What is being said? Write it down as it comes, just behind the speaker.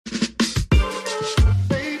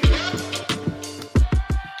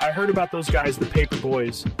I heard about those guys, the Paper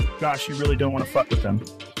Boys. Gosh, you really don't want to fuck with them.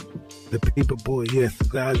 The Paper Boy, yes,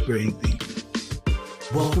 that's crazy.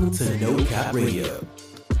 Welcome to No Cap Radio.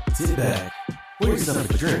 Sit back, pour yourself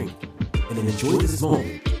a drink, and enjoy this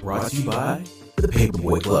moment brought to you by the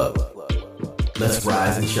Paperboy Club. Let's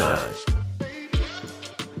rise and shine.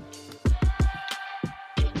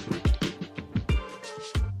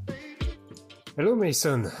 Hello,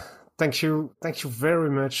 Mason. Thank you very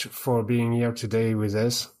much for being here today with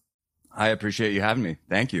us. I appreciate you having me.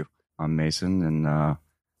 Thank you. I'm Mason, and I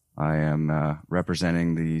am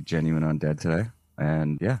representing the Genuine Undead today.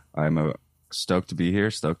 And yeah, I'm stoked to be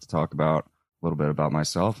here, stoked to talk about a little bit about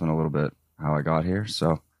myself and a little bit how I got here.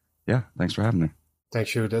 So yeah, thanks for having me.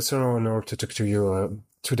 Thank you. That's an honor to talk to you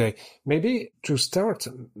today. Maybe to start,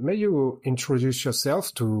 may you introduce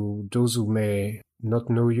yourself to those who may not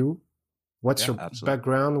know you? What's your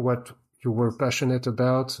background? What you were passionate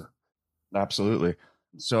about? Absolutely.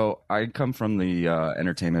 So I come from the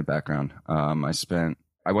entertainment background.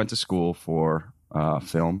 I went to school for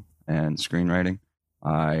film and screenwriting.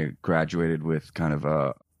 I graduated with kind of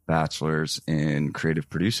a bachelor's in creative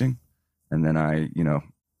producing. And then I,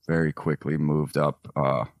 very quickly moved to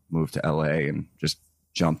LA and just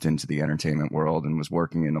jumped into the entertainment world and was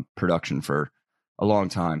working in a production for a long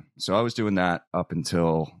time. So I was doing that up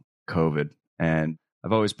until COVID. And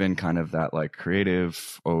I've always been kind of that like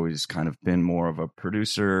creative, always kind of been more of a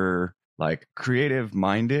producer, like creative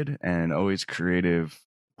minded and always creative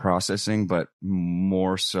processing, but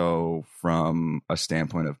more so from a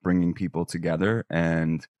standpoint of bringing people together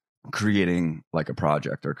and creating like a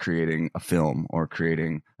project or creating a film or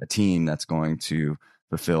creating a team that's going to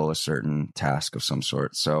fulfill a certain task of some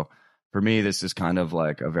sort. So for me, this is kind of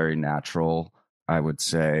like a very natural, I would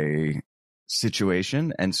say,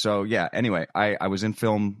 situation. And so, yeah, anyway, I was in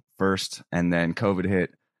film first and then COVID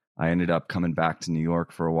hit. I ended up coming back to New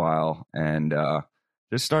York for a while and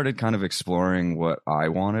just started kind of exploring what I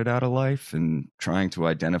wanted out of life and trying to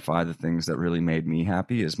identify the things that really made me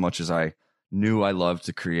happy. As much as I knew I loved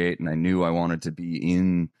to create and I knew I wanted to be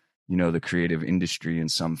in, the creative industry in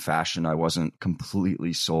some fashion, I wasn't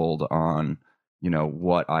completely sold on,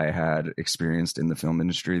 what I had experienced in the film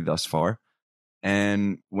industry thus far.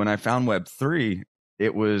 And when I found Web3,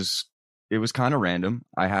 it was kind of random.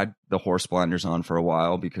 I had the horse blinders on for a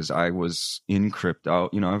while because I was in crypto.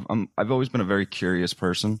 I've always been a very curious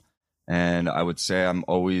person, and I would say I'm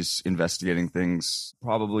always investigating things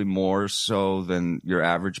probably more so than your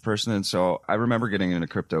average person. And so I remember getting into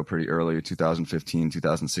crypto pretty early, 2015,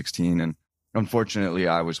 2016, and unfortunately,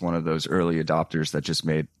 I was one of those early adopters that just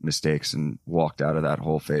made mistakes and walked out of that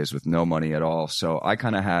whole phase with no money at all. So I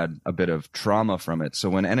kind of had a bit of trauma from it. So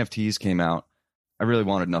when NFTs came out, I really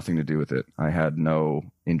wanted nothing to do with it. I had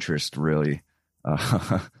no interest really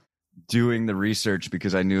doing the research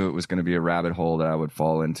because I knew it was going to be a rabbit hole that I would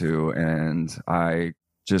fall into. And I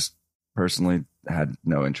just personally had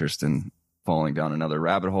no interest in falling down another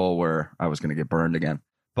rabbit hole where I was going to get burned again.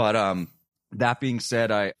 But that being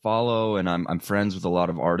said, I follow and I'm friends with a lot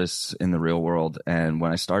of artists in the real world. And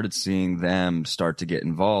when I started seeing them start to get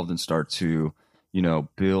involved and start to,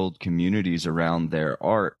 build communities around their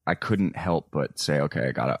art, I couldn't help but say,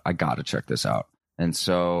 okay, I gotta check this out. And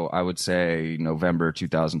so I would say November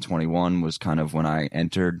 2021 was kind of when I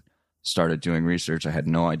started doing research. I had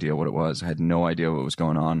no idea what it was. I had no idea what was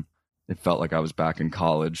going on. It felt like I was back in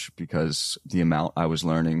college because the amount I was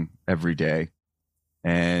learning every day.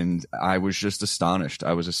 And I was just astonished.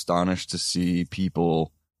 I was astonished to see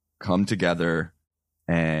people come together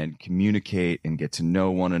and communicate and get to know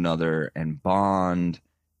one another and bond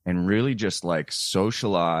and really just like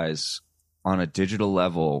socialize on a digital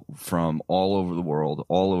level from all over the world,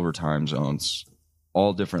 all over time zones,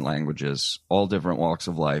 all different languages, all different walks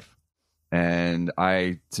of life. And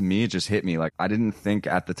to me, it just hit me. Like, I didn't think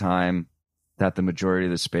at the time that the majority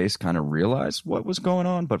of the space kind of realized what was going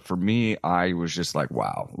on. But for me, I was just like,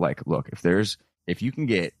 wow, like, look, if you can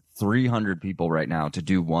get 300 people right now to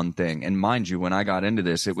do one thing. And mind you, when I got into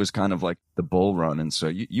this, it was kind of like the bull run. And so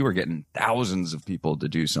you were getting thousands of people to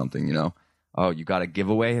do something, Oh, you got a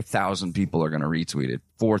giveaway. 1,000 people are going to retweet it.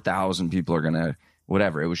 4,000 people are going to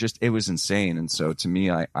whatever. It was insane. And so to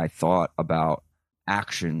me, I thought about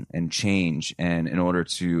action and change. And in order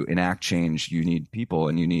to enact change, you need people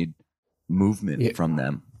and you need movement from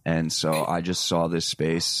them. And so I just saw this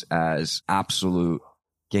space as absolute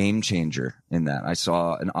game changer in that. I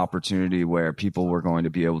saw an opportunity where people were going to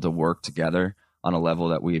be able to work together on a level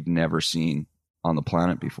that we've never seen on the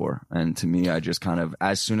planet before. And to me, I just kind of,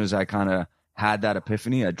 as soon as I kind of had that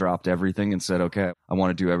epiphany, I dropped everything and said, okay, I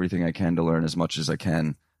want to do everything I can to learn as much as I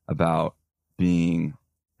can about being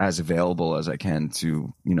as available as I can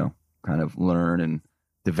to, kind of learn and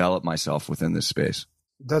develop myself within this space.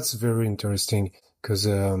 That's very interesting because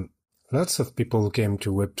lots of people came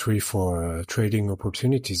to Web3 for trading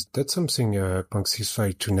opportunities. That's something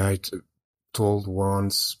𝐌𝐀𝐈𝐒𝐍 tonight told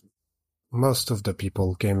once. Most of the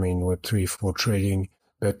people came in Web3 for trading,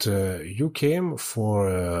 but you came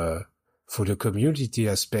for the community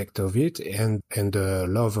aspect of it and the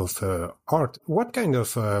love of art. What kind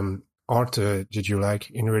of art did you like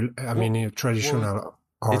in traditional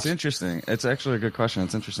art? It's interesting. It's actually a good question.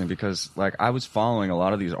 It's interesting because I was following a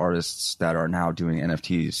lot of these artists that are now doing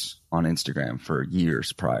NFTs on Instagram for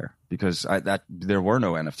years prior, because there were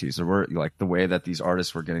no NFTs. There were the way that these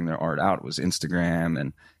artists were getting their art out was Instagram,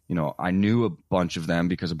 and I knew a bunch of them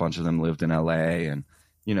because a bunch of them lived in LA, and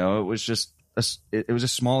it was just it was a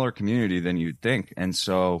smaller community than you'd think. And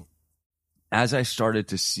so as I started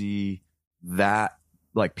to see that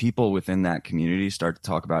people within that community start to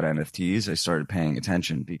talk about NFTs, I started paying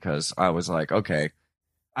attention because I was like, okay,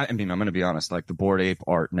 I'm going to be honest, the Bored Ape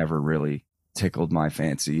art never really tickled my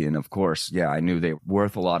fancy. And of course, yeah, I knew they were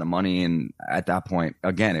worth a lot of money. And at that point,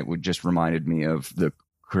 again, it would just reminded me of the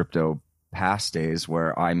crypto past days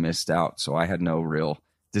where I missed out. So I had no real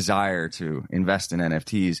desire to invest in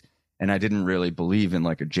NFTs. And I didn't really believe in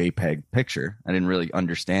a JPEG picture. I didn't really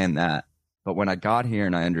understand that. But when I got here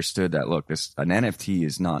and I understood that, look, an NFT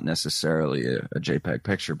is not necessarily a JPEG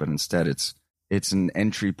picture, but instead it's an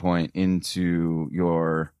entry point into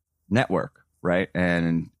your network, right?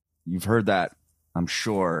 And you've heard that, I'm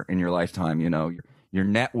sure, in your lifetime. Your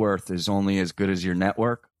net worth is only as good as your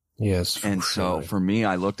network. Yes. And so for me,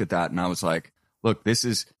 I looked at that and I was like, look, this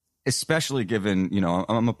is, especially given,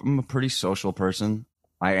 I'm a pretty social person.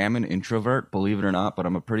 I am an introvert, believe it or not, but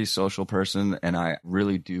I'm a pretty social person and I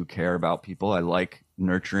really do care about people. I like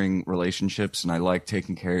nurturing relationships and I like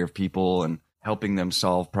taking care of people and helping them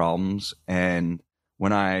solve problems. And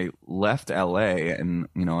when I left LA and,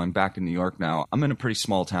 I'm back in New York now, I'm in a pretty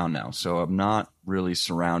small town now. So I'm not really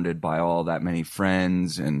surrounded by all that many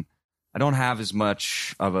friends and I don't have as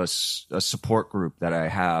much of a support group that I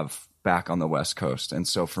have back on the West Coast. And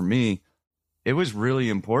so for me, it was really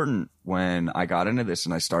important when I got into this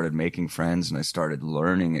and I started making friends and I started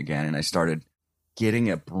learning again and I started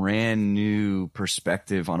getting a brand new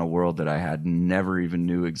perspective on a world that I had never even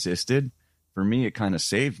knew existed. For me, it kind of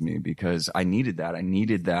saved me because I needed that. I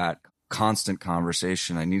needed that constant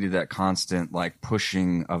conversation. I needed that constant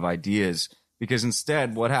pushing of ideas, because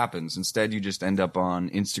instead, what happens? Instead, you just end up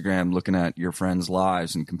on Instagram looking at your friends'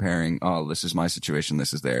 lives and comparing, oh, this is my situation,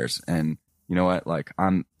 this is theirs. And you know what?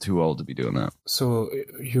 I'm too old to be doing that. So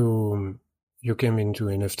you came into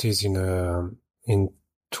NFTs in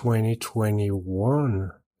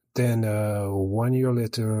 2021. Then 1 year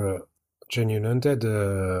later, Genuine Undead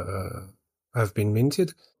have been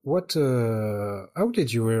minted. How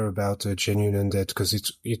did you hear about Genuine Undead? Because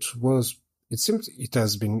it seems it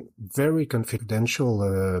has been very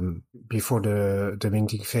confidential before the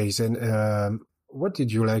minting phase. And what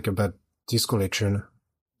did you like about this collection?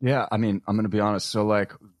 Yeah, I'm going to be honest. So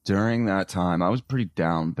during that time, I was pretty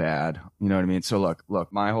down bad. You know what I mean? So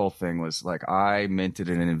look, my whole thing was I minted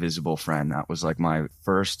an invisible friend. That was my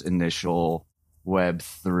first initial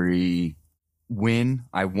Web3 win.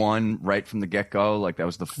 I won right from the get-go. That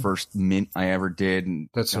was the first mint I ever did. And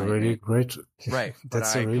that's a really great, right.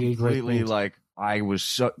 That's a really completely great I was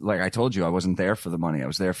so, I told you, I wasn't there for the money. I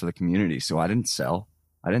was there for the community. So I didn't sell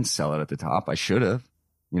it at the top. I should have.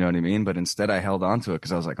 You know what I mean? But instead I held on to it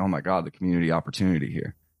because I was like, oh my God, the community opportunity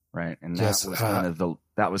here. Right. And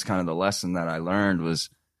that was kind of the lesson that I learned, was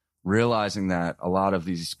realizing that a lot of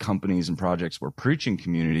these companies and projects were preaching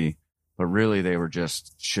community, but really they were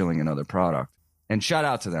just shilling another product. And shout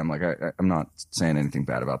out to them. I'm not saying anything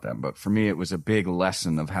bad about them, but for me, it was a big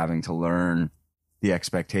lesson of having to learn the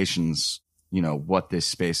expectations, what this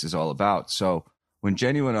space is all about. So when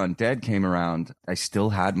Genuine Undead came around, I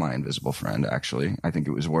still had my invisible friend, actually. I think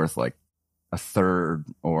it was worth a third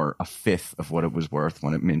or a fifth of what it was worth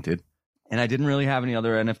when it minted. And I didn't really have any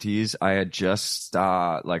other NFTs. I had just,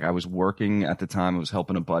 I was working at the time. I was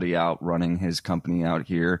helping a buddy out, running his company out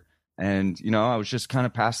here. And, I was just kind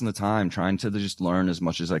of passing the time, trying to just learn as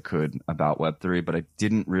much as I could about Web3. But I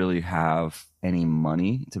didn't really have any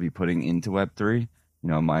money to be putting into Web3.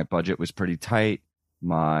 My budget was pretty tight.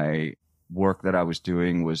 My work that I was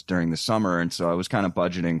doing was during the summer. And so I was kind of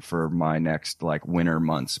budgeting for my next winter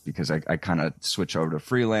months, because I kind of switched over to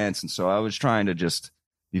freelance. And so I was trying to just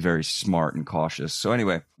be very smart and cautious. So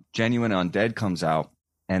anyway, Genuine Undead comes out.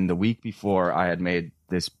 And the week before, I had made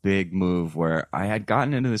this big move where I had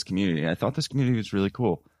gotten into this community. I thought this community was really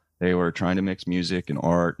cool. They were trying to mix music and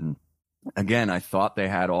art, and again, I thought they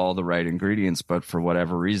had all the right ingredients, but for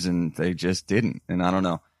whatever reason, they just didn't. And I don't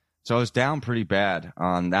know. So I was down pretty bad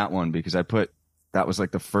on that one because that was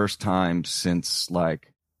like the first time since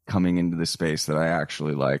like coming into the space that I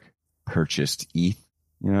actually like purchased ETH.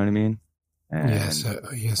 You know what I mean? And yes,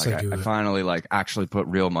 like, I do. I finally like actually put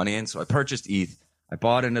real money in. So I purchased ETH. I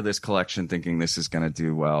bought into this collection thinking this is going to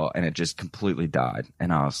do well, and it just completely died.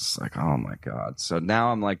 And I was just like, oh my God. So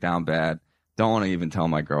now I'm like down bad. Don't want to even tell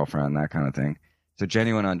my girlfriend, that kind of thing. So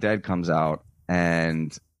Genuine Undead comes out,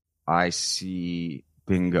 and I see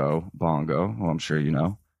Bongo, who I'm sure you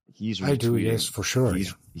know. He's retweeting. I do, yes, for sure.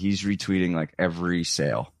 He's retweeting like every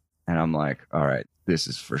sale. And I'm like, all right, this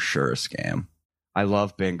is for sure a scam. I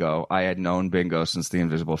love Bingo. I had known Bingo since the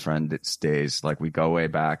Invisible Friend days. Like, we go way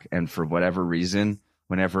back. And for whatever reason,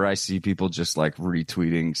 whenever I see people just like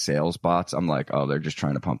retweeting sales bots, I'm like, oh, they're just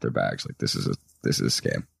trying to pump their bags. Like, this is a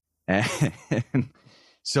scam. And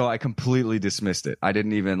so I completely dismissed it. I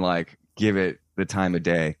didn't even like give it the time of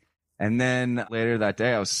day. And then later that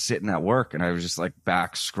day, I was sitting at work and I was just like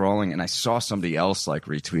back scrolling, and I saw somebody else like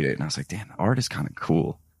retweet it. And I was like, damn, the art is kind of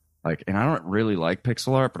cool. Like, and I don't really like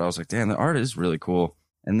pixel art, but I was like, damn, the art is really cool.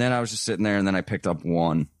 And then I was just sitting there, and then I picked up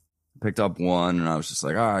one, and I was just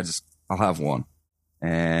like, I'll have one.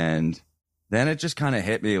 And then it just kind of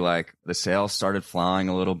hit me, like the sales started flying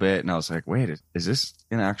a little bit, and I was like, wait, is this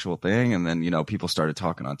an actual thing? And then, you know, people started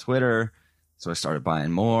talking on Twitter, so I started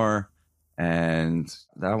buying more, and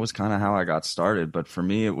that was kind of how I got started. But for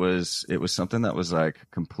me, it was something that was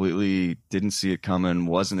like completely didn't see it coming,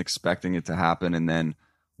 wasn't expecting it to happen. And then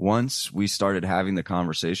once we started having the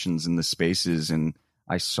conversations in the spaces, and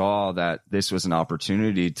I saw that this was an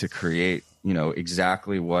opportunity to create, you know,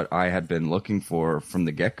 exactly what I had been looking for from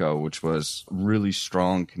the get-go, which was really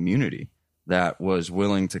strong community that was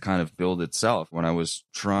willing to kind of build itself. When I was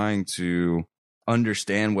trying to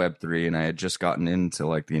understand Web3 and I had just gotten into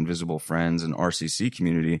like the Invisible Friends and RCC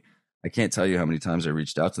community, I can't tell you how many times I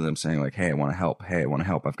reached out to them saying like, hey, I want to help. Hey, I want to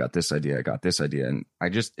help. I've got this idea. I got this idea. And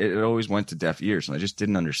it always went to deaf ears, and I just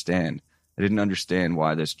didn't understand. I didn't understand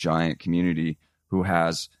why this giant community who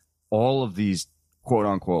has all of these quote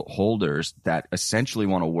unquote holders that essentially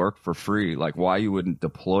want to work for free, like why you wouldn't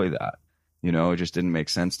deploy that. You know, it just didn't make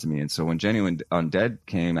sense to me. And so when Genuine Undead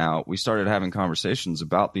came out, we started having conversations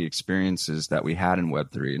about the experiences that we had in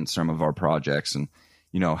Web3 and some of our projects, and,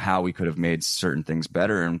 you know, how we could have made certain things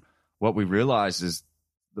better. And what we realized is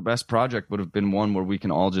the best project would have been one where we can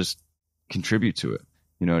all just contribute to it.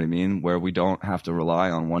 You know what I mean? Where we don't have to rely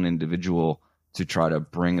on one individual to try to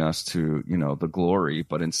bring us to, you know, the glory,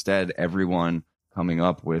 but instead everyone coming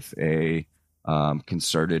up with a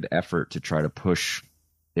concerted effort to try to push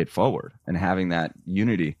it forward and having that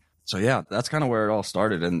unity. So yeah, that's kind of where it all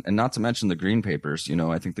started. And not to mention the green papers, you know,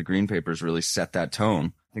 I think the green papers really set that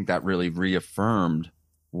tone. I think that really reaffirmed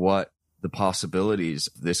what the possibilities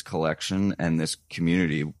of this collection and this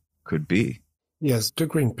community could be. Yes, the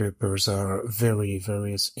green papers are very,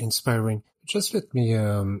 very inspiring. Just let me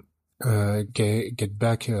get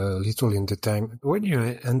back a little in the time. When you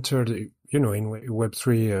entered, you know, in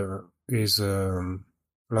Web3 is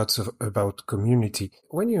lots of about community.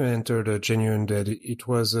 When you entered Genuine Dead, it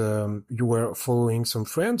was you were following some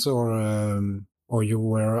friends, or you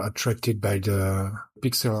were attracted by the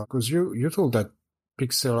pixel art? Because you told that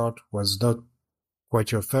pixel art was not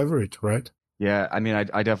quite your favorite, right? Yeah, I mean,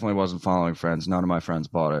 I definitely wasn't following friends. None of my friends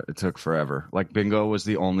bought it. It took forever. Like, Bingo was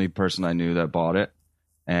the only person I knew that bought it.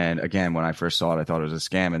 And again, when I first saw it, I thought it was a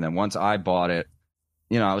scam. And then once I bought it,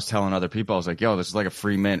 you know, I was telling other people, I was like, yo, this is like a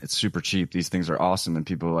free mint. It's super cheap. These things are awesome. And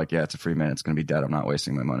people were like, yeah, it's a free mint. It's going to be dead. I'm not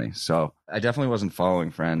wasting my money. So I definitely wasn't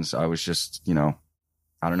following friends. I was just, you know,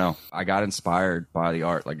 I don't know. I got inspired by the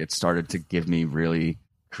art. Like, it started to give me really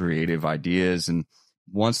creative ideas. And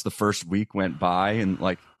once the first week went by, and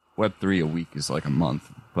like Web3, a week is like a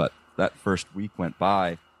month, but that first week went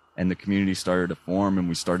by and the community started to form, and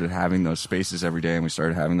we started having those spaces every day, and we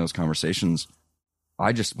started having those conversations,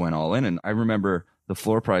 I just went all in. And I remember the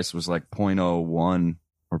floor price was like 0.01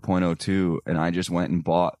 or 0.02, and I just went and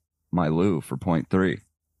bought my Lou for 0.3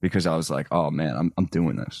 because I was like, oh man, I'm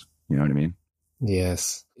doing this. You know what I mean?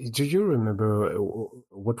 Yes. Do you remember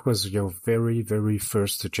what was your very, very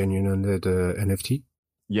first Genuine Undead NFT?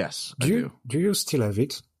 Yes, I do. Do you still have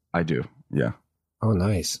it? I do, yeah. Oh,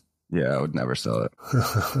 nice. Yeah, I would never sell it.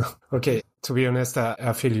 Okay, to be honest,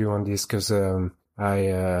 I feel you on this because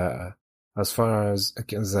I, as far as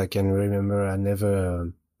I can remember, I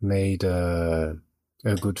never made a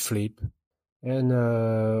good flip. And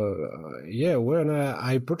yeah, when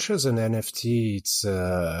I purchase an NFT, it's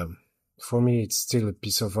for me, it's still a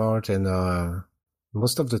piece of art, and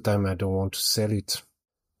most of the time I don't want to sell it.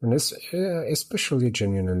 And it's especially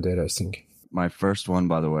Genuine Undead, I think. My first one,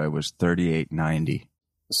 by the way, was 3890.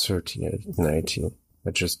 3890.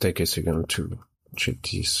 I just take a second to check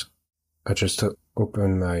this. I just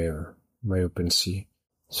open my OpenSea.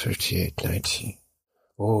 3890.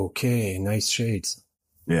 Okay, nice shades.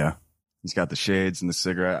 Yeah. He's got the shades and the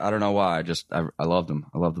cigarette. I don't know why. I loved him.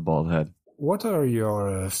 I love the bald head. What are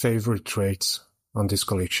your favorite traits on this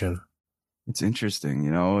collection? It's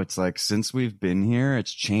interesting. It's like since we've been here,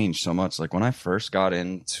 it's changed so much. Like when I first got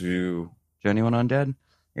into Genuine Undead,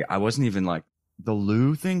 I wasn't even like, the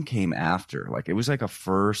Lou thing came after. Like it was like a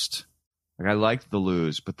first, like I liked the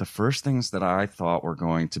Lou's, but the first things that I thought were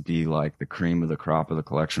going to be like the cream of the crop of the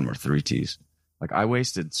collection were 3Ts. Like I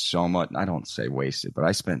wasted so much, I don't say wasted, but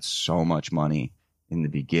I spent so much money in the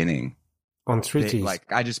beginning. On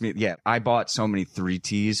 3Ts? I bought so many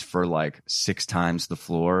 3Ts for like 6 times the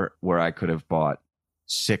floor where I could have bought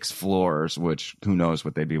 6 floors, which who knows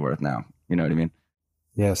what they'd be worth now. You know what I mean?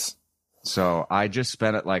 Yes. So I just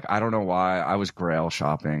spent it like, I don't know why, I was grail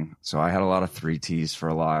shopping. So I had a lot of 3Ts for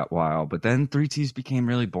a while, but then 3Ts became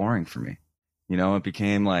really boring for me. It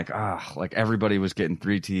became like, like everybody was getting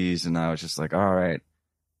 3Ts and I was just like, all right.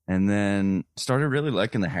 And then started really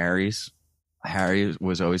liking the Harrys. Harry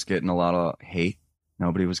was always getting a lot of hate.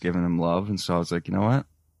 Nobody was giving him love. And so I was like, you know what? I'm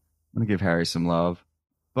going to give Harry some love.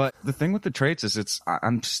 But the thing with the traits is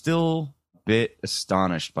I'm still a bit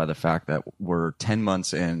astonished by the fact that we're 10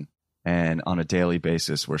 months in and on a daily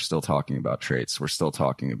basis, we're still talking about traits. We're still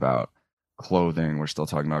talking about clothing. We're still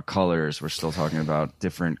talking about colors. We're still talking about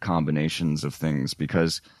different combinations of things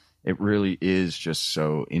because it really is just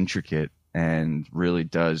so intricate and really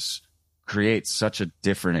does create such a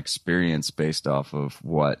different experience based off of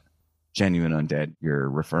what Genuine Undead you're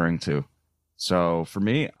referring to. So for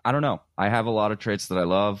me, I don't know. I have a lot of traits that I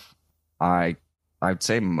love. I'd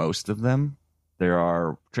say most of them. There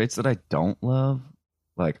are traits that I don't love.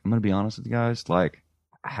 Like, I'm going to be honest with you guys. Like,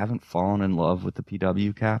 I haven't fallen in love with the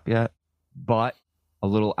PW cap yet. But a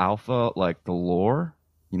little alpha, like the lore,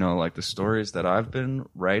 like the stories that I've been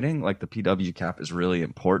writing, like the PW cap is really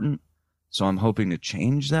important. So I'm hoping to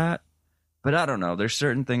change that. But I don't know. There's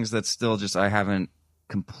certain things that still just I haven't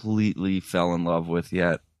completely fell in love with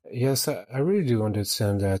yet. Yes, I really do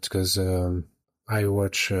understand that because I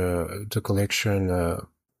watch the collection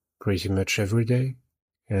pretty much every day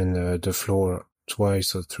and the floor 2 or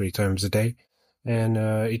 3 times a day. And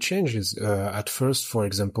it changes. At first, for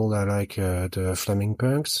example, I like the Flaming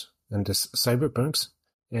Punks and the Cyberpunks.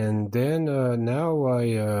 And then now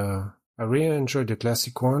I really enjoy the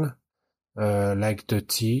classic one, like the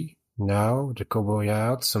T now, the Cowboy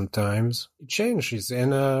Hat sometimes. It changes.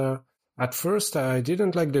 And at first, I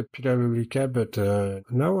didn't like the PW cap, but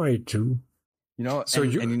now I do. What's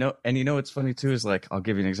funny too is like, I'll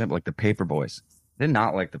give you an example, like the Paperboys. I did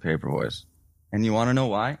not like the Paperboys. And you want to know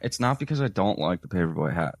why? It's not because I don't like the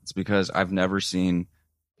Paperboy hat. It's because I've never seen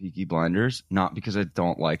Peaky Blinders. Not because I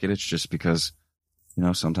don't like it. It's just because,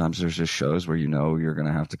 sometimes there's just shows where you're going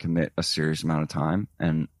to have to commit a serious amount of time.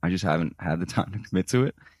 And I just haven't had the time to commit to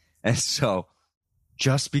it. And so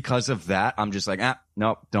just because of that, I'm just like,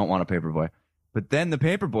 nope, don't want a Paperboy. But then the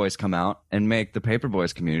Paperboys come out and make the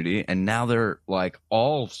Paperboys community. And now they're like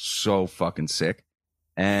all so fucking sick.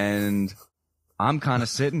 And I'm kind of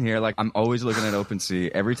sitting here like I'm always looking at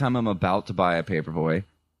OpenSea. Every time I'm about to buy a Paperboy,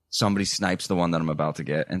 somebody snipes the one that I'm about to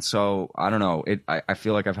get. And so I don't know. I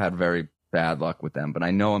feel like I've had very bad luck with them, but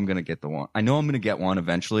I know I'm going to get the one. I know I'm going to get one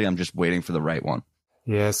eventually. I'm just waiting for the right one.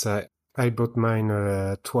 Yes, I bought mine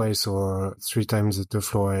 2 or 3 times the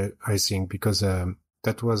floor, I think, because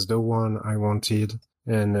that was the one I wanted.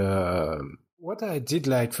 And what I did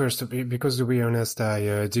like first, because to be honest,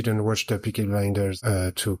 I didn't watch the Peaky Blinders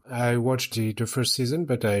 2. I watched the first season,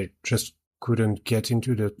 but I just couldn't get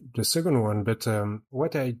into the second one. But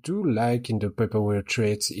what I do like in the Paperboy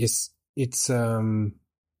traits is it's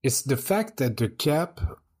the fact that the cap,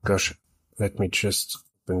 gosh, let me just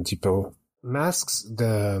open Depot, masks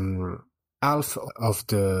the half of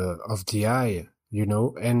the eye,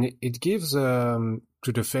 and it gives to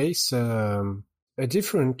the face a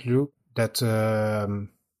different look that,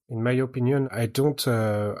 in my opinion, I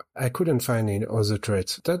couldn't find in other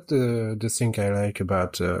traits. That's the thing I like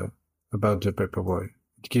about the Paperboy.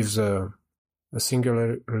 It gives a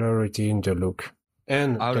singularity in the look,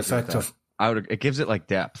 and the fact of it gives it like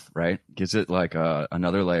depth, right? It gives it like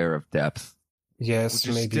another layer of depth. Yes, which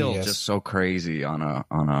is maybe still yes. Just so crazy on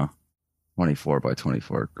a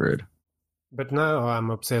 24x24 grid. But now I'm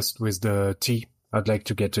obsessed with the T. I'd like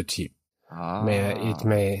to get a T.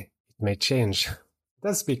 It may change.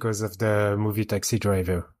 That's because of the movie Taxi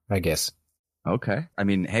Driver, I guess. Okay. I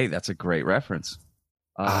mean, hey, that's a great reference.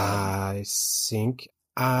 I think,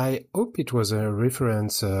 I hope it was a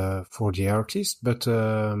reference for the artist, but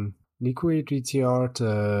Liquidity Art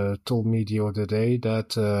told me the other day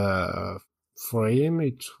that for him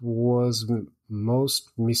it was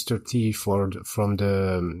most Mr. T from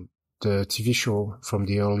the TV show from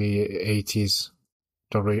the early 80s,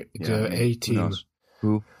 the A-Team.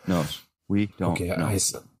 Who knows? We don't know.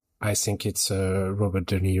 I think it's Robert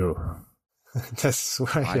De Niro. That's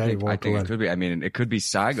why I think it could be. I mean, it could be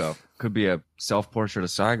Saigo. Could be a self-portrait of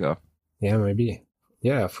Saigo. Yeah, maybe.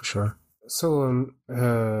 Yeah, for sure. So,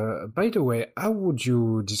 by the way, how would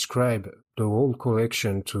you describe the whole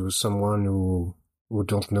collection to someone who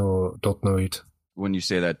don't know it? When you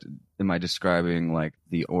say that, am I describing like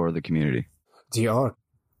the community? The art.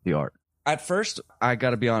 The art. At first, I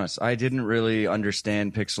got to be honest, I didn't really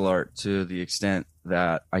understand pixel art to the extent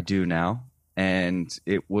that I do now. And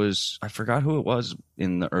I forgot who it was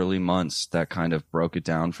in the early months that kind of broke it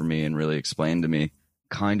down for me and really explained to me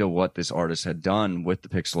kind of what this artist had done with the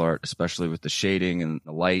pixel art, especially with the shading and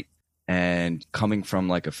the light. And coming from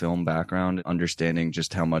like a film background, understanding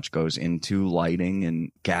just how much goes into lighting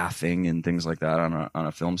and gaffing and things like that on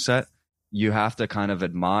a film set, you have to kind of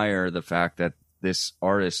admire the fact that this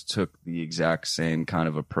artist took the exact same kind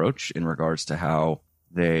of approach in regards to how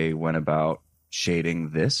they went about shading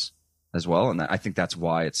this as well. And I think that's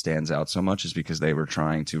why it stands out so much, is because they were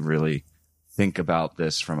trying to really think about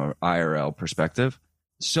this from an IRL perspective.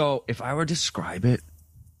 So if I were to describe it,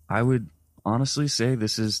 I would honestly say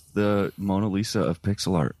this is the Mona Lisa of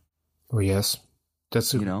pixel art. Oh, yes.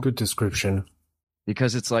 That's a good description.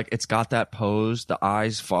 Because it's like, it's got that pose, the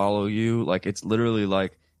eyes follow you. Like, it's literally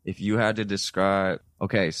like, if you had to describe,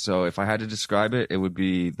 so if I had to describe it, it would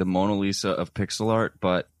be the Mona Lisa of pixel art,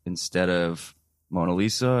 but instead of Mona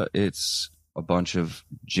Lisa, it's a bunch of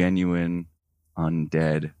genuine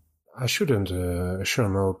undead. I shouldn't share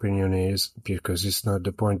my opinion is, because it's not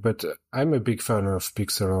the point, but I'm a big fan of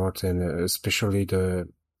pixel art and especially the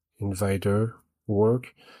Invader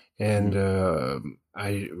work. And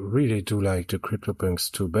I really do like the CryptoPunks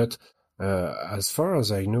too. But as far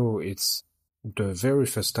as I know, it's the very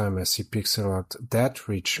first time I see pixel art that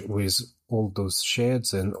rich with all those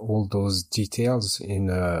shades and all those details in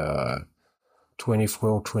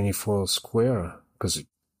 24 square, because it's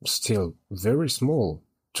still very small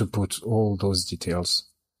to put all those details.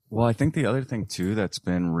 Well, I think the other thing too that's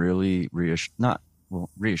been really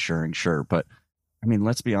reassuring, sure, but I mean,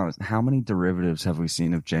 let's be honest, how many derivatives have we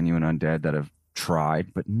seen of genuine undead that have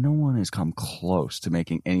tried, but no one has come close to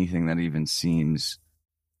making anything that even seems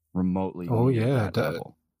remotely that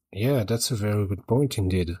level? Yeah, that's a very good point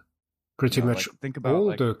indeed. Pretty much like, think about,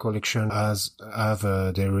 all the collection have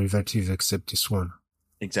a derivative except this one.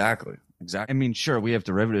 Exactly. I mean, sure, we have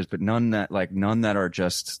derivatives, but none that aren't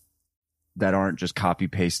just copy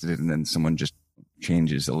pasted and then someone just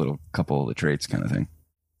changes a couple of the traits kind of thing.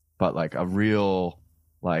 But like a real,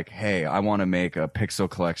 like, hey, I want to make a pixel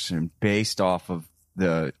collection based off of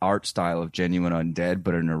the art style of genuine undead,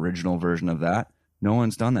 but an original version of that. No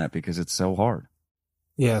one's done that because it's so hard.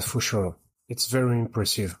 Yeah, for sure. It's very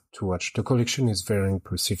impressive to watch. The collection is very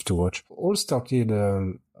impressive to watch. All started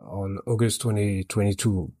on August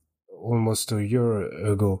 2022, almost a year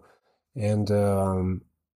ago. And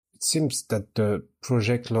it seems that the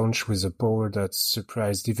project launched with a power that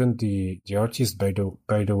surprised even the artist, by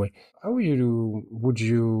the way. How would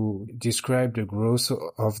you describe the growth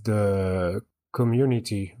of the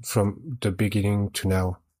community from the beginning to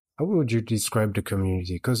now? How would you describe the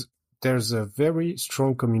community? Because there's a very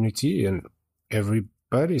strong community and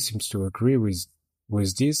everybody seems to agree with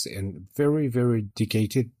this, and very, very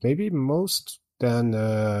dedicated, maybe most than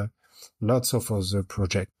lots of other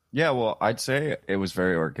projects. Yeah, well, I'd say it was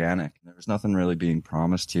very organic. There was nothing really being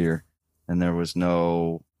promised here, and there's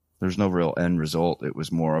no real end result. It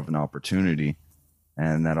was more of an opportunity,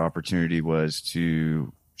 and that opportunity was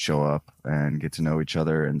to show up and get to know each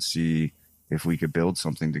other and see if we could build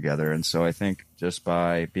something together. And so I think just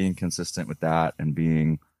by being consistent with that and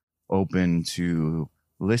being open to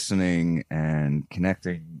listening and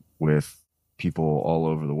connecting with people all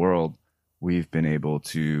over the world, we've been able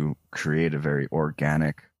to create a very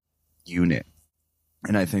organic unit.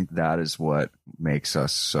 And I think that is what makes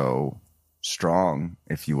us so strong,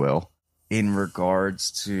 if you will, in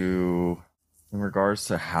regards to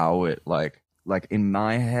how it like in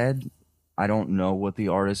my head, I don't know what the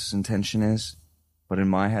artist's intention is, but in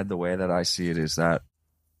my head, the way that I see it is that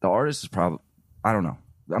the artist is probably, I don't know.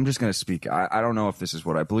 I'm just going to speak. I don't know if this is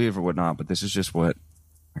what I believe or whatnot, but this is just what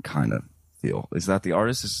I kind of feel, is that the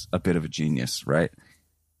artist is a bit of a genius, right?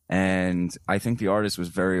 And I think the artist was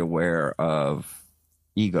very aware of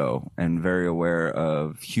ego and very aware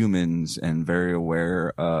of humans and very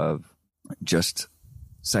aware of just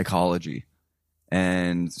psychology.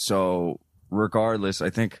 And so regardless, I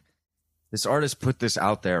think this artist put this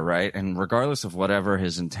out there, right? And regardless of whatever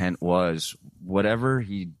his intent was, whatever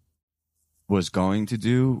he was going to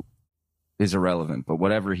do is irrelevant. But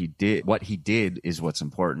whatever he did, what he did is what's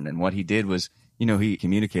important. And what he did was, you know, he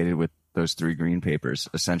communicated with those 3 green papers,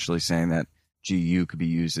 essentially saying that GU could be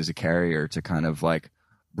used as a carrier to kind of like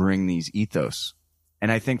bring these ethos.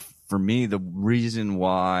 And I think for me, the reason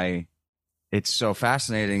why it's so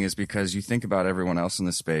fascinating is because you think about everyone else in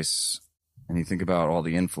the space and you think about all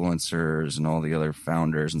the influencers and all the other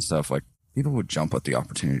founders and stuff, like people would jump at the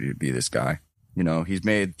opportunity to be this guy. You know, he's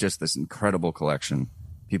made just this incredible collection.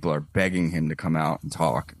 People are begging him to come out and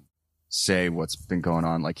talk, say what's been going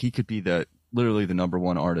on. Like he could be literally the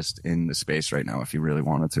 #1 artist in the space right now if he really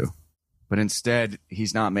wanted to. But instead,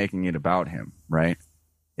 he's not making it about him, right?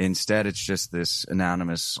 Instead, it's just this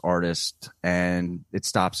anonymous artist, and it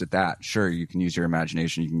stops at that. Sure, you can use your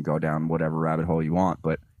imagination. You can go down whatever rabbit hole you want.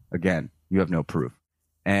 But again, you have no proof.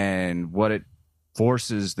 And what it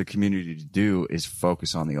forces the community to do is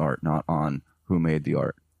focus on the art, not on who made the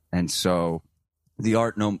art. And so the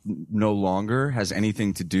art no longer has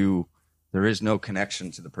anything to do. There is no connection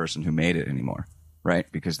to the person who made it anymore, right?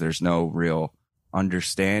 Because there's no real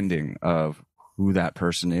understanding of who that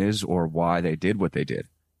person is or why they did what they did.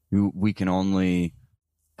 We can only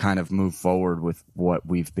kind of move forward with what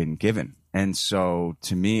we've been given. And so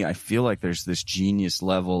to me, I feel like there's this genius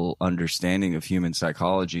level understanding of human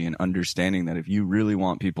psychology and understanding that if you really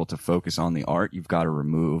want people to focus on the art, you've got to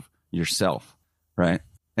remove yourself, right?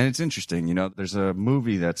 And it's interesting, you know, there's a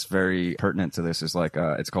movie that's very pertinent to this. Is like,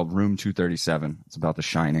 it's called Room 237. It's about The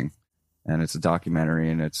Shining. And it's a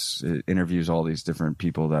documentary, and it interviews all these different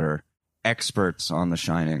people that are experts on The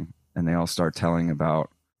Shining. And they all start telling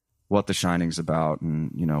about what The Shining's about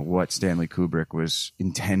and, you know, what Stanley Kubrick was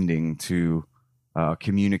intending to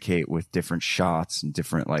communicate with different shots and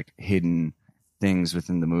different, like, hidden things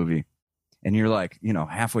within the movie. And you're like, you know,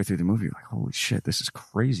 halfway through the movie, you're like, holy shit, this is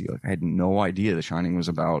crazy. Like, I had no idea The Shining was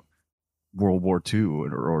about World War II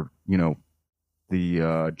or you know,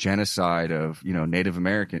 the genocide of, you know, Native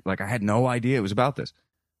American. Like, I had no idea it was about this.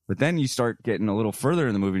 But then you start getting a little further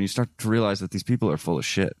in the movie and you start to realize that these people are full of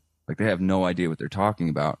shit. Like, they have no idea what they're talking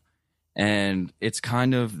about. And it's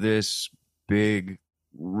kind of this big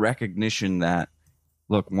recognition that,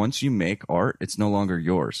 look, once you make art, it's no longer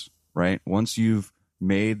yours, right? Once you've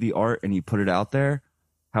made the art and you put it out there,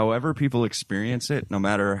 however people experience it, no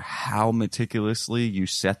matter how meticulously you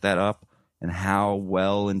set that up and how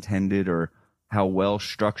well intended or how well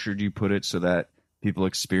structured you put it so that people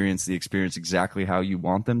experience the experience exactly how you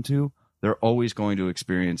want them to, they're always going to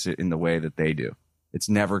experience it in the way that they do. It's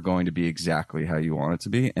never going to be exactly how you want it to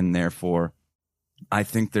be. And therefore, I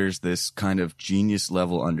think there's this kind of genius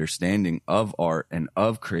level understanding of art and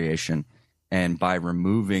of creation. And by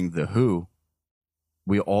removing the who,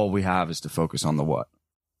 all we have is to focus on the what.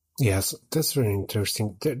 Yes, that's very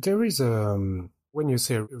interesting. There is when you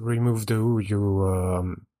say remove the who,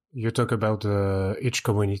 you talk about each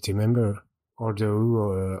community member or the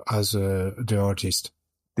who as the artist?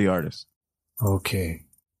 The artist. Okay.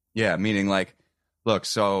 Yeah, meaning like, look,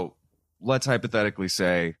 so let's hypothetically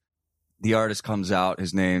say the artist comes out,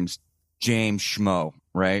 his name's James Schmo,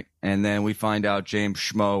 right? And then we find out James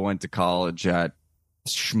Schmo went to college at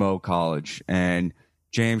Schmo College, and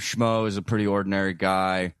James Schmo is a pretty ordinary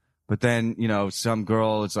guy. But then, you know, some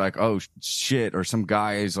girl is like, oh shit, or some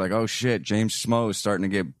guy is like, oh shit, James Schmo is starting to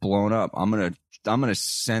get blown up. I'm gonna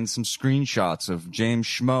send some screenshots of James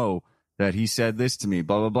Schmo that he said this to me,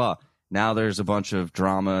 blah blah blah. Now there's a bunch of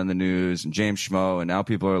drama in the news and James Schmo, and now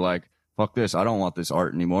people are like, fuck this, I don't want this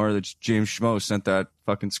art anymore. That James Schmo sent that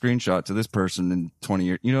fucking screenshot to this person in 20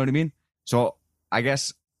 years. You know what I mean? So I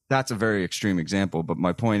guess that's a very extreme example, but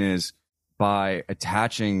my point is, by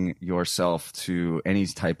attaching yourself to any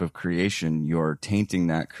type of creation, you're tainting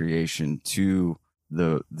that creation to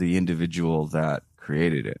the individual that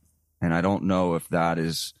created it. And I don't know if that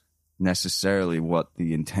is necessarily what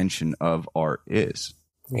the intention of art is.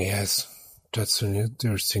 Yes, that's an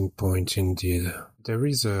interesting point indeed. There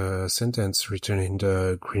is a sentence written in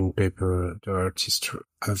the green paper the artists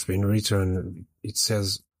have been written. It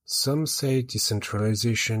says, some say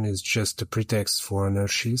decentralization is just a pretext for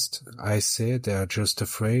anarchists. I say they are just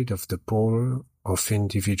afraid of the power of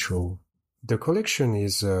individual. The collection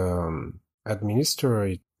is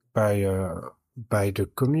administered by the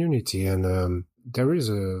community, and there is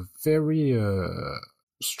a very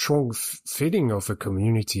strong feeling of a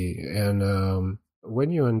community. And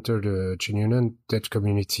When you enter the genuine undead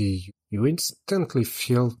community, you instantly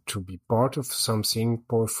feel to be part of something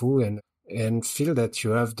powerful and feel that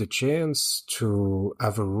you have the chance to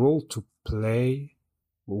have a role to play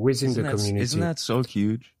within the community. Isn't that so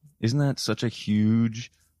huge? Isn't that such a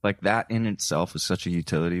huge, like that in itself is such a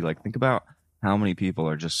utility? Like think about how many people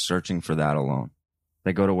are just searching for that alone.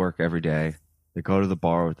 They go to work every day. They go to the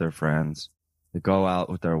bar with their friends. They go out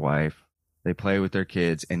with their wife. They play with their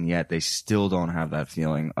kids, and yet they still don't have that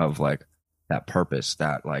feeling of like that purpose,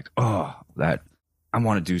 that like, oh, that I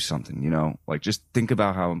want to do something, you know? Like just think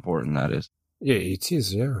about how important that is. Yeah, it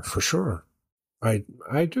is, yeah, for sure. I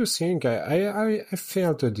do think I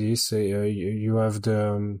felt this. You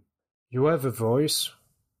have a voice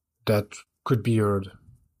that could be heard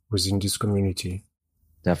within this community.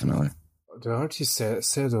 Definitely. The artist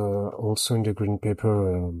said also in the green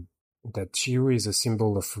paper that 𝐌𝐿 is a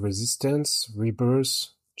symbol of resistance, rebirth,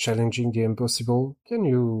 challenging the impossible. Can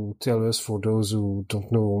you tell us, for those who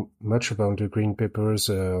don't know much about the green papers,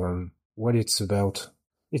 what it's about?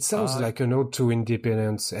 It sounds like an ode to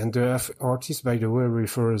independence, and the artist, by the way,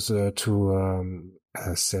 refers to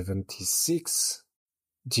 76,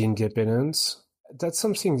 the independence. That's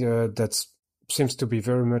something that seems to be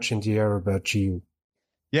very much in the air about 𝐌𝐿.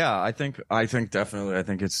 Yeah, I think definitely. I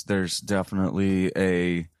think there's definitely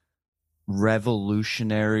a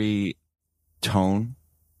revolutionary tone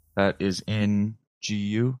that is in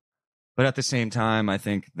𝐌𝐿, but at the same time, I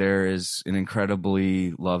think there is an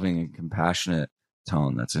incredibly loving and compassionate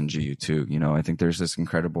tone that's in 𝐌𝐿 too. You know, I think there's this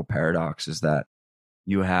incredible paradox is that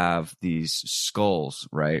you have these skulls,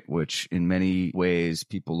 right? Which in many ways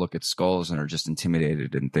people look at skulls and are just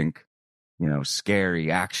intimidated and think, you know,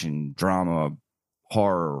 scary action, drama,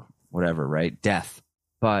 horror, whatever, right? Death.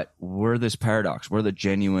 But we're this paradox. We're the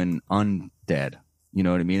genuine undead. You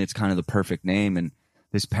know what I mean? It's kind of the perfect name. And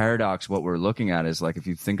this paradox, what we're looking at is like, if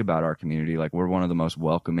you think about our community, like we're one of the most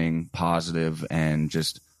welcoming, positive, and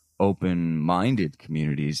just open-minded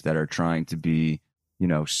communities that are trying to be, you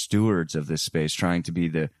know, stewards of this space, trying to be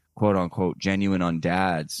the quote unquote genuine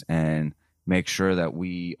undads and make sure that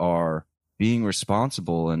we are being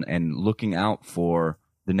responsible and looking out for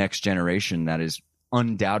the next generation that is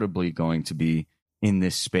undoubtedly going to be in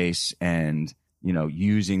this space and, you know,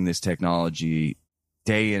 using this technology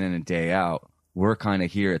day in and day out. We're kind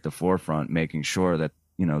of here at the forefront, making sure that,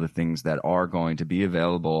 you know, the things that are going to be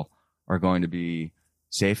available are going to be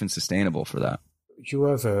safe and sustainable for that. You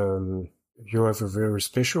have a very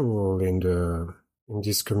special role in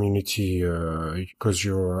this community because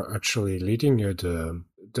you're actually leading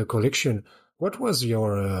the collection. What was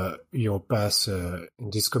your path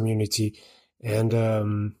in this community,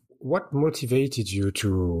 and what motivated you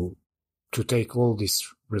to take all these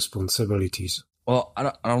responsibilities? Well,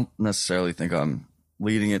 I don't necessarily think I'm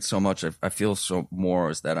leading it so much. I feel so more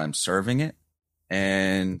as that I'm serving it.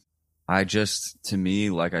 And I just, to me,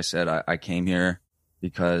 like I said, I came here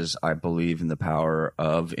because I believe in the power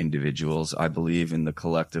of individuals. I believe in the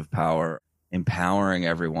collective power, empowering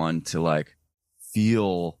everyone to like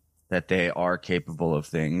feel that they are capable of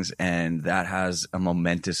things. And that has a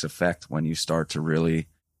momentous effect when you start to really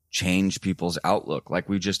change people's outlook. Like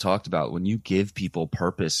we just talked about, when you give people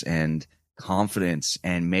purpose and confidence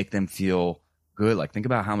and make them feel good. Like think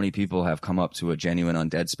about how many people have come up to a genuine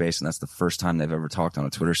undead space and that's the first time they've ever talked on a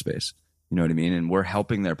Twitter space. You know what I mean? And we're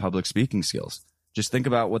helping their public speaking skills. Just think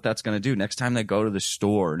about what that's going to do. Next time they go to the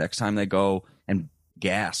store, next time they go and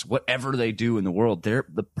gas, whatever they do in the world,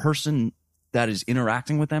 the person that is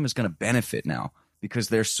interacting with them is going to benefit now because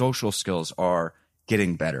their social skills are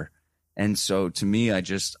getting better. And so to me,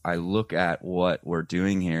 I look at what we're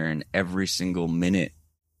doing here, and every single minute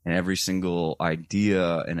and every single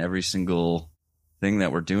idea and every single thing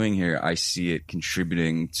that we're doing here, I see it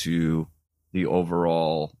contributing to the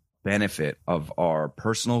overall benefit of our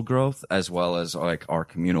personal growth as well as like our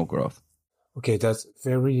communal growth. Okay, that's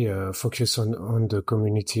very focused on the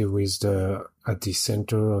community with at the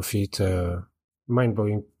center of it,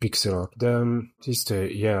 mind-blowing pixel art.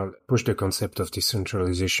 Push the concept of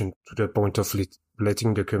decentralization to the point of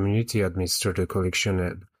letting the community administer the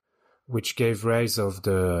collection, which gave rise of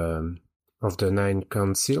the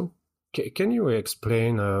𝐼𝐻𝐿. Can you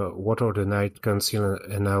explain what are the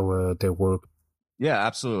𝐼𝐻𝐿 and how they work? Yeah,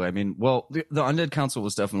 absolutely. I mean, well, the Undead Council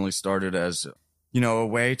was definitely started as, you know, a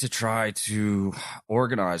way to try to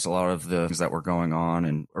organize a lot of the things that were going on.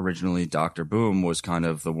 And originally, Dr. Boom was kind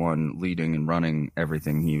of the one leading and running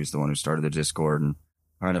everything. He was the one who started the Discord and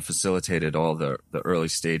kind of facilitated all the early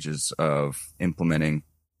stages of implementing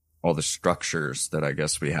all the structures that I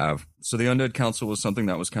guess we have. So the Undead Council was something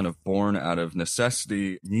that was kind of born out of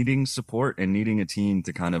necessity, needing support and needing a team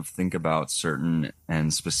to kind of think about certain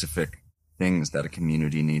and specific things that a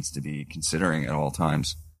community needs to be considering at all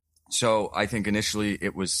times. So I think initially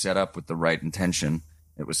it was set up with the right intention.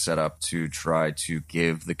 It was set up to try to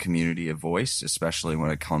give the community a voice, especially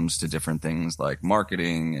when it comes to different things like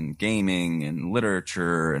marketing and gaming and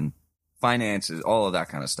literature and finances, all of that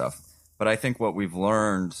kind of stuff. But I think what we've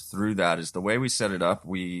learned through that is the way we set it up,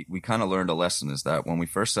 we kind of learned a lesson is that when we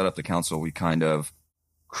first set up the council, we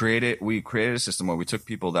created a system where we took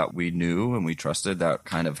people that we knew and we trusted that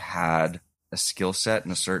kind of had a skill set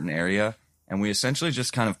in a certain area. And we essentially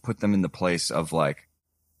just kind of put them in the place of like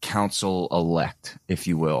council elect, if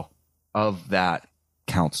you will, of that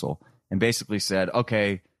council, and basically said,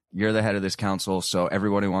 okay, you're the head of this council, so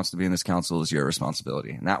everyone who wants to be in this council is your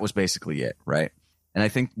responsibility. And that was basically it, right? And I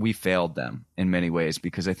think we failed them in many ways,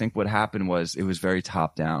 because I think what happened was it was very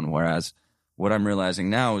top down. Whereas what I'm realizing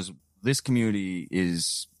now is this community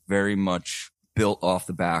is very much built off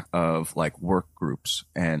the back of like work groups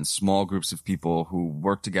and small groups of people who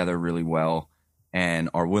work together really well and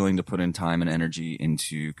are willing to put in time and energy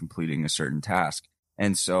into completing a certain task.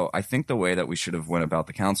 And so I think the way that we should have went about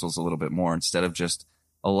the council is a little bit more, instead of just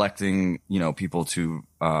electing, people to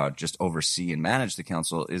just oversee and manage the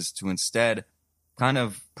council, is to instead kind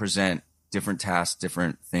of present different tasks,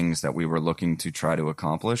 different things that we were looking to try to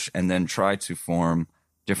accomplish, and then try to form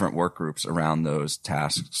different work groups around those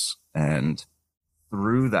tasks. And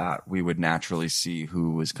through that, we would naturally see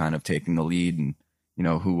who was kind of taking the lead and,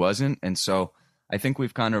 who wasn't. And so I think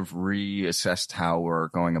we've kind of reassessed how we're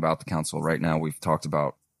going about the council right now. We've talked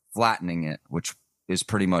about flattening it, which is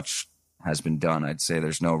pretty much has been done. I'd say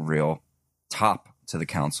there's no real top to the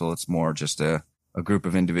council. It's more just a group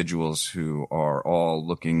of individuals who are all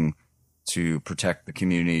looking to protect the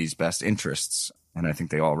community's best interests. And I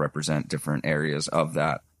think they all represent different areas of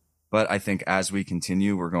that. But I think as we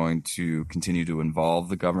continue, we're going to continue to involve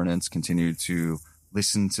the governance, continue to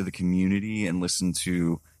listen to the community and listen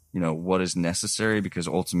to, what is necessary, because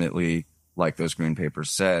ultimately, like those green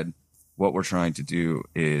papers said, what we're trying to do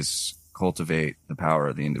is cultivate the power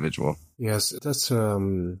of the individual. Yes, that's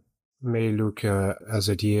may look as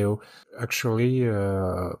a DAO. Actually,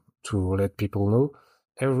 to let people know,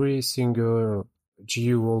 every single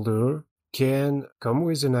GU holder can come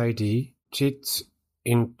with an ID, put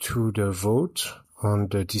into the vote on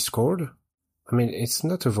the Discord. I mean, it's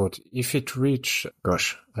not a vote. If it reach,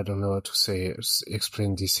 I don't know how to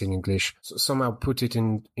explain this in English. So somehow put it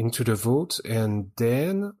into the vote, and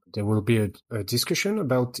then there will be a discussion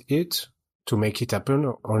about it to make it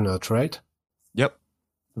happen or not, right? Yep.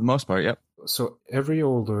 For the most part, yep. So every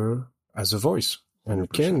holder has a voice and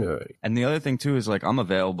can. And the other thing too is like I'm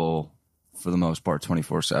available for the most part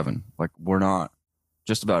 24/7. Like we're not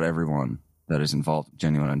just about everyone that is involved in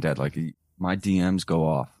Genuine Undead. Like my DMs go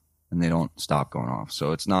off and they don't stop going off.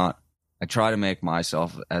 So it's not. I try to make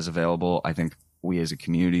myself as available. I think we as a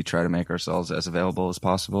community try to make ourselves as available as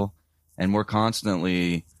possible, and we're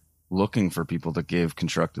constantly looking for people to give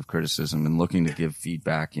constructive criticism and looking to give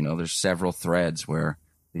feedback. There's several threads where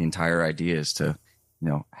the entire idea is to,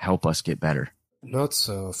 help us get better. Lots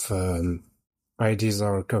of ideas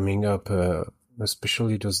are coming up,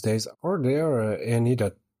 especially those days. Are there any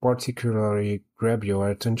that particularly grab your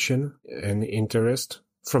attention and interest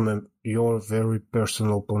from your very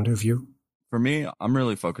personal point of view? For me, I'm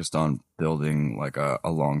really focused on building like a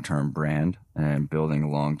long-term brand and building a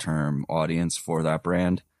long-term audience for that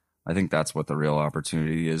brand. I think that's what the real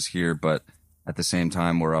opportunity is here. But at the same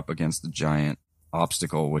time, we're up against the giant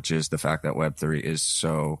obstacle, which is the fact that Web3 is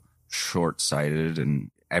so short-sighted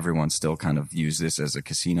and everyone still kind of views this as a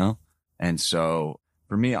casino. And so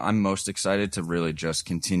for me, I'm most excited to really just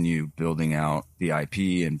continue building out the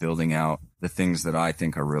IP and building out the things that I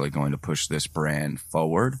think are really going to push this brand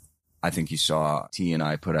forward. I think you saw T and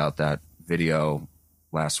I put out that video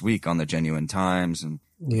last week on the Genuine Times, and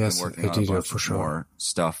yes, working on a bunch of more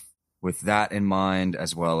stuff with that in mind,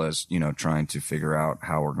 as well as, trying to figure out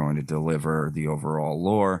how we're going to deliver the overall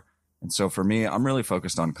lore. And so for me, I'm really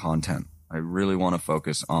focused on content. I really want to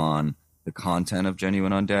focus on the content of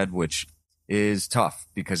Genuine Undead, which is tough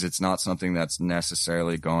because it's not something that's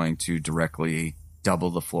necessarily going to directly double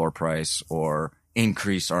the floor price or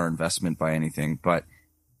increase our investment by anything. But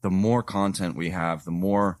the more content we have, the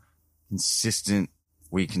more consistent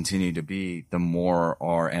we continue to be, the more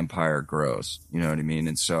our empire grows. You know what I mean?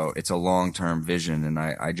 And so it's a long-term vision. And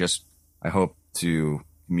I hope to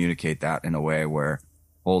communicate that in a way where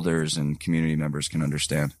holders and community members can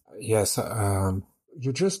understand. Yes.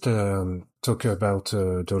 You just talk about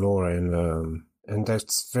the lore and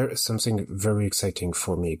that's something very exciting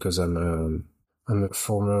for me because I'm a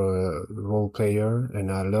former role player,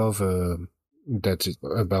 and I love that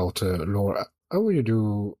about lore. How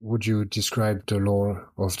would you describe the lore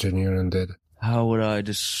of the New Undead? How would I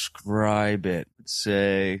describe it? I'd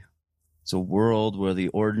say it's a world where the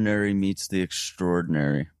ordinary meets the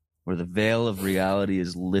extraordinary, where the veil of reality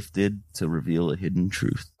is lifted to reveal a hidden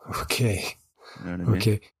truth. Okay. You know what I mean?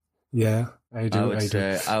 Okay. Yeah, I do.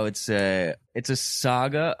 I would say it's a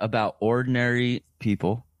saga about ordinary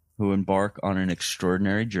people who embark on an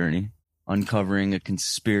extraordinary journey, uncovering a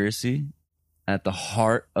conspiracy at the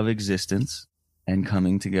heart of existence and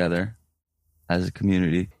coming together as a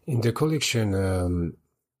community. In the collection,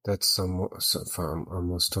 that's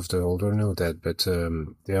most of the older know that, but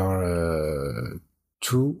there are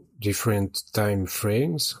two different time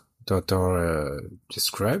frames that are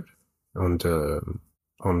described on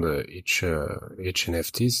each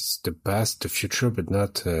NFTs. It's the past, the future, but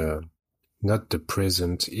not the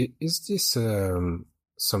present. Is this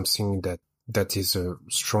something that is a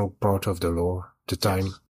strong part of the lore? The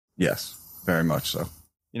time. Yes, very much so.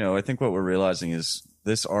 I think what we're realizing is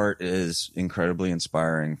this art is incredibly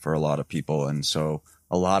inspiring for a lot of people. And so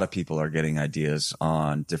a lot of people are getting ideas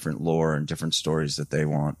on different lore and different stories that they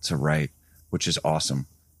want to write, which is awesome.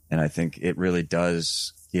 And I think it really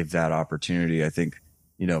does give that opportunity. I think,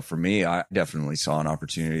 for me, I definitely saw an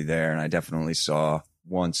opportunity there. And I definitely saw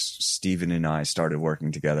once Steven and I started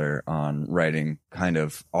working together on writing kind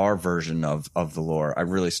of our version of the lore, I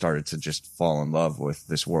really started to just fall in love with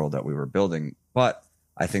this world that we were building. But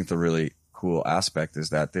I think the really cool aspect is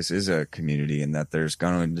that this is a community and that there's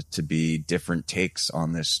going to be different takes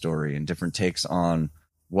on this story and different takes on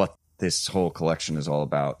what this whole collection is all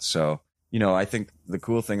about. So, I think the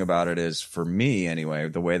cool thing about it is, for me anyway,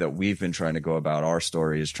 the way that we've been trying to go about our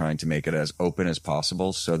story is trying to make it as open as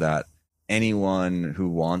possible so that anyone who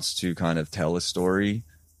wants to kind of tell a story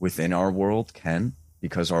within our world can,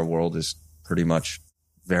 because our world is pretty much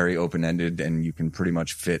very open-ended and you can pretty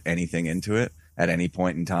much fit anything into it at any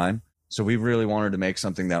point in time. So we really wanted to make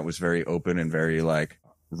something that was very open and very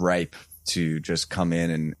ripe to just come in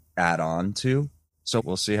and add on to. So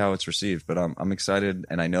we'll see how it's received, but I'm excited.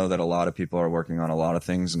 And I know that a lot of people are working on a lot of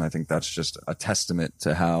things. And I think that's just a testament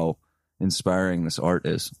to how inspiring this art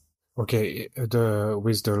is. Okay.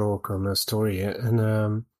 With the lore come a story.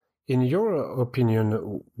 And, in your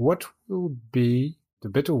opinion, what would be the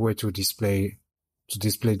better way to display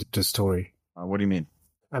the story? What do you mean?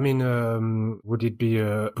 I mean, would it be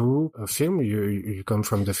a book, a film? You come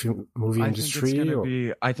from the movie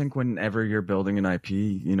industry? I think whenever you're building an IP,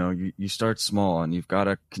 you start small and you've got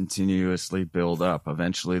to continuously build up.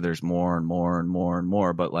 Eventually there's more and more and more and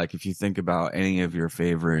more. But if you think about any of your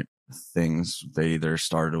favorite things, they either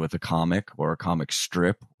started with a comic or a comic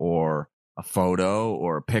strip or a photo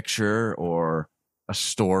or a picture or a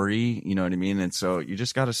story, you know what I mean? And so you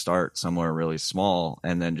just got to start somewhere really small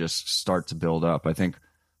and then just start to build up. I think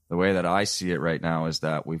the way that I see it right now is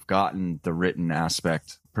that we've gotten the written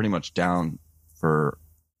aspect pretty much down for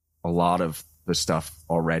a lot of the stuff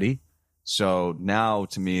already. So now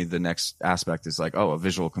to me, the next aspect is a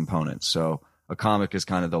visual component. So a comic is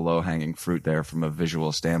kind of the low hanging fruit there from a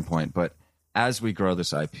visual standpoint. But as we grow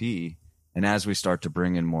this IP and as we start to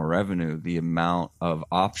bring in more revenue, the amount of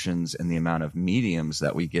options and the amount of mediums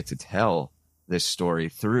that we get to tell this story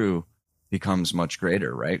through becomes much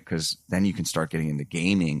greater, right? Because then you can start getting into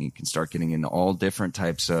gaming. You can start getting into all different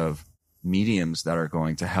types of mediums that are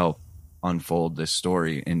going to help unfold this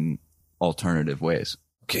story in alternative ways.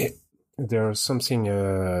 Okay. There's something,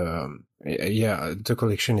 the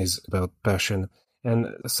collection is about passion. And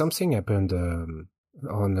something happened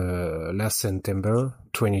on last September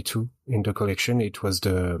 22 in the collection. It was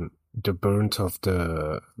the burn of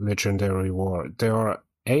the legendary war. There are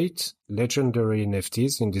 8 legendary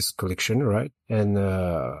NFTs in this collection, right? And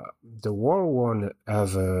the war one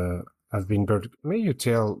have been burned. May you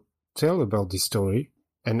tell about this story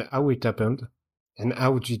and how it happened, and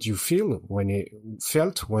how did you feel when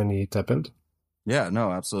it happened? Yeah,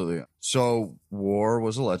 no, absolutely. So War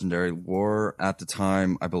was a legendary. War at the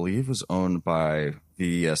time, I believe, was owned by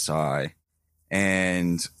VSI,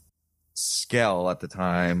 and 𝐌𝐀𝐈𝐒𝐍 at the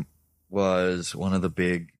time was one of the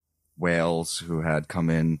big whales who had come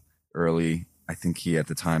in early. I think he at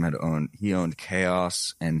the time he owned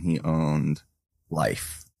Chaos and he owned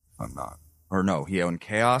Life. He owned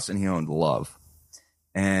Chaos and he owned Love.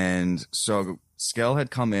 And so 𝐌𝐀𝐈𝐒𝐍 had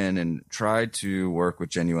come in and tried to work with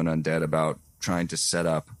Genuine Undead about trying to set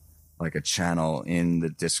up a channel in the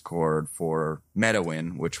Discord for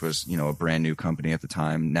MetaWin, which was, a brand new company at the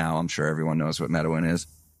time. Now I'm sure everyone knows what MetaWin is.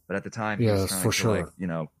 But at the time, he was trying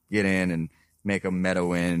to get in and make a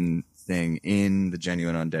meta-win thing in the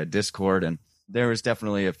Genuine Undead Discord. And there was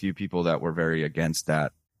definitely a few people that were very against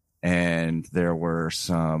that. And there were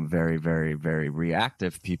some very, very, very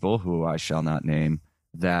reactive people who I shall not name,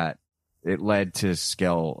 that it led to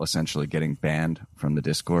Skell essentially getting banned from the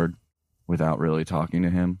Discord without really talking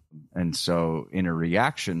to him. And so in a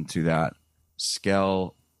reaction to that,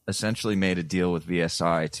 Skell essentially made a deal with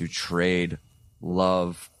VSI to trade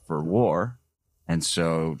love for war. And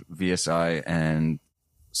so VSI and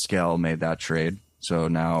Skell made that trade. So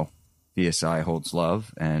now VSI holds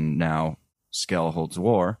love, and now Skell holds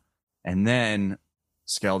war. And then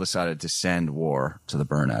Skell decided to send war to the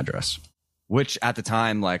burn address, which at the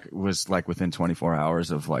time was within 24 hours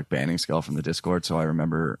of banning Skell from the Discord. So I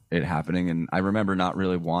remember it happening, and I remember not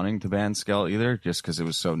really wanting to ban Skell either, just because it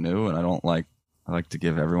was so new, and I like to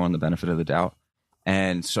give everyone the benefit of the doubt.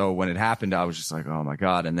 And so when it happened, I was just like, oh my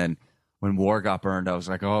God. And then when war got burned, I was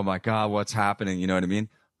like, oh my God, what's happening? You know what I mean?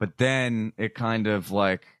 But then it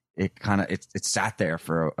sat there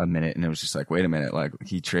for a minute, and it was just like, wait a minute,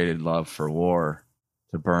 he traded love for war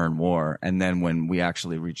to burn war. And then when we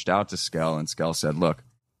actually reached out to Skell, and Skell said, look,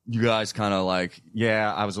 you guys kind of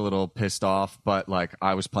I was a little pissed off, but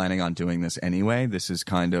I was planning on doing this anyway. This is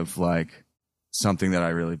kind of something that I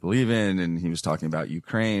really believe in. And he was talking about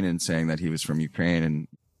Ukraine and saying that he was from Ukraine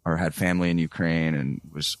or had family in Ukraine and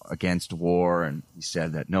was against war. And he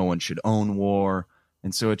said that no one should own war.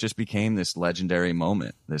 And so it just became this legendary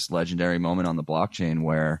moment on the blockchain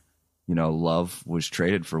where, love was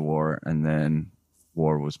traded for war, and then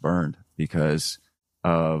war was burned because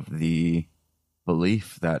of the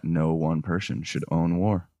belief that no one person should own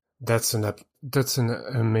war. That's an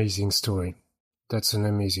amazing story. That's an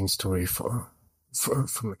amazing story for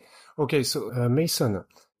me. Okay, so Mason,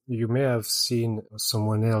 you may have seen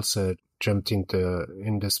someone else jumped in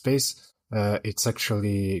the space. It's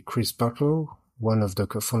actually Chris Bartlow, one of the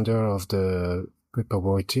co-founder of the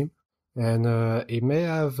Paperboy team, and he may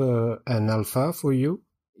have an alpha for you.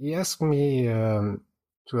 He asked me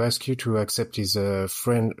to ask you to accept his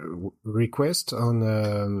friend request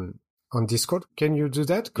on Discord. Can you do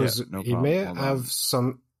that? Because he may have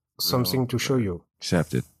something to show you.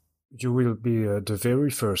 Accepted. You will be the very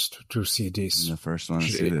first to see this. The first one to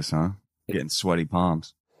see this, huh? Getting sweaty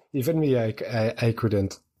palms. Even me, I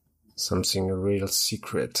couldn't. Something real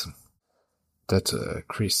secret that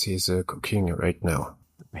Chris is cooking right now.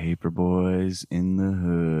 The Paperboys in the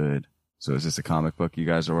Hood. So is this a comic book you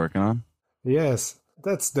guys are working on? Yes,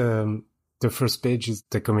 that's the first page is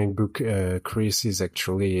the comic book Chris is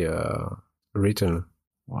actually written.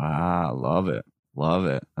 Wow, love it. Love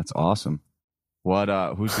it. That's awesome. What?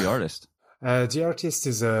 Who's the artist? The artist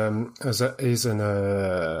is a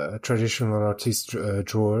traditional artist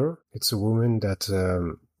drawer. It's a woman that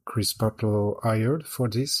Chris Bartlow hired for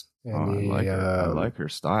this. And I like her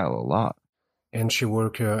style a lot. And she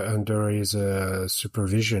worked under his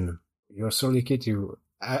supervision. You're so lucky to.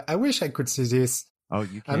 I wish I could see this. Oh,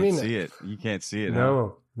 you can't see it. You can't see it.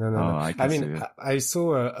 No. I can see it. I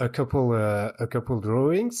saw a couple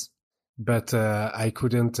drawings, but I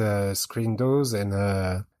couldn't screen those, and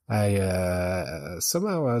I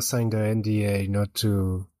somehow signed an NDA not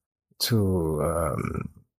to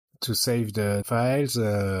save the files,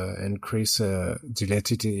 and Chris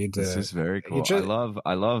deleted it. This is very cool.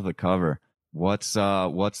 I love the cover. What's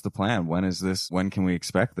the plan? When can we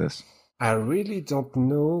expect this? I really don't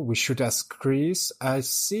know. We should ask Chris. I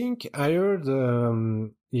think I heard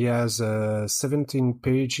he has 17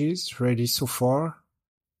 pages ready so far,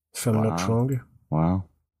 if I'm not wrong. Wow.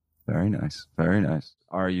 Very nice. Very nice.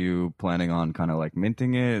 Are you planning on kind of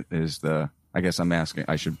minting it?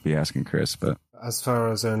 I should be asking Chris, but. As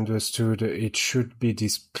far as I understood, it should be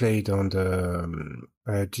displayed on the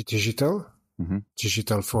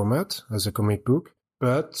digital format as a comic book,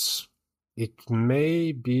 but it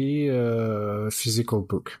may be a physical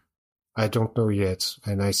book. I don't know yet,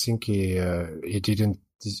 and I think he didn't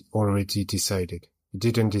already decided. He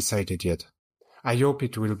didn't decide it yet. I hope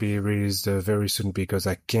it will be released very soon because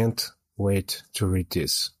I can't wait to read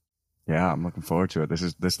this. Yeah, I'm looking forward to it.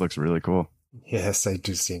 This looks really cool. Yes, I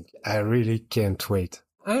do think. I really can't wait.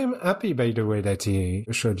 I'm happy, by the way, that he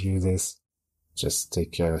showed you this. Just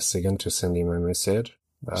take a second to send him a message.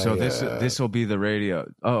 So this will be the radio.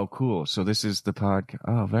 Oh, cool. So this is the podcast.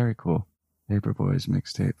 Oh, very cool. Paperboys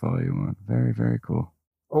Mixtape Volume 1. Very, very cool.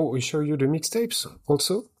 Oh, he showed you the mixtapes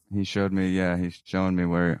also? He showed me, he's showing me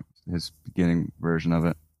where his beginning version of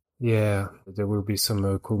it. Yeah, there will be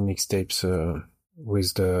some cool mixtapes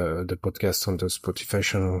with the podcast on the Spotify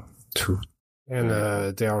channel too. And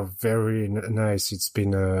they are very nice. It's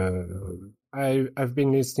been I've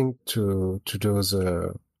been listening to those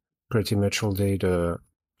pretty much all day the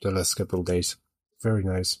last couple of days. Very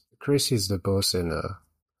nice. Chris is the boss, and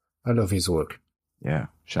I love his work. Yeah,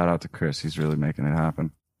 shout out to Chris. He's really making it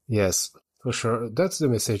happen. Yes, for sure. That's the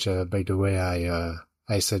message, by the way,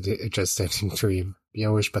 I said just sending to him.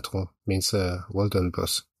 Bien riche patron means well done,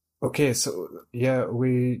 boss. Okay, so yeah,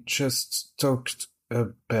 we just talked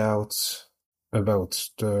about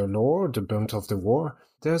the lore, the burnt of the war.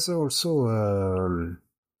 There's also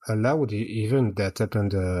a loud event that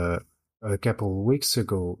happened a couple of weeks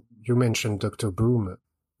ago. You mentioned Dr. Boom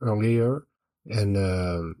earlier,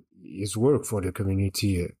 and his work for the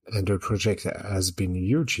community and the project has been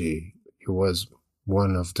huge. He was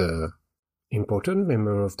one of the important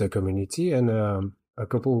members of the community, and a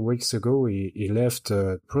couple of weeks ago he left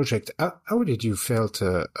the project. How did you felt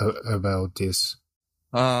about this?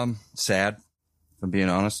 Sad, if I'm being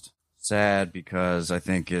honest. Sad because I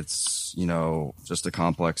think it's, just a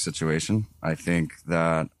complex situation. I think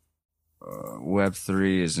that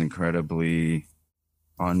Web3 is incredibly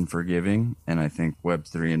unforgiving, and I think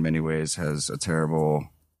Web3 in many ways has a terrible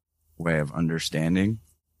way of understanding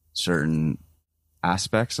certain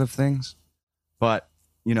aspects of things. But,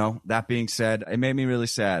 that being said, it made me really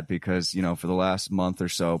sad because, for the last month or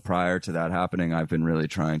so prior to that happening, I've been really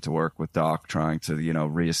trying to work with Doc, trying to,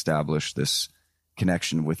 reestablish this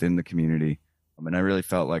connection within the community. And I really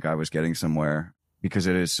felt like I was getting somewhere because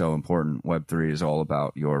it is so important. Web3 is all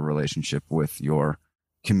about your relationship with your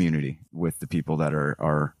community, with the people that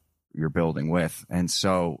are you're building with. And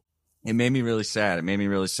so it made me really sad. It made me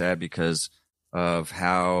really sad because of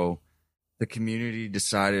how the community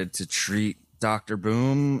decided to treat Dr.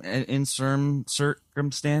 Boom in certain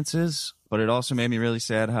circumstances. But it also made me really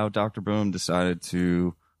sad how Dr. Boom decided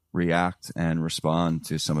to react and respond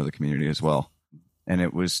to some of the community as well. And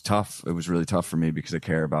it was tough. It was really tough for me because I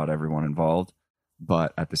care about everyone involved.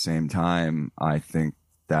 But at the same time, I think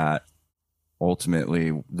that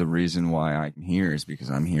ultimately the reason why I'm here is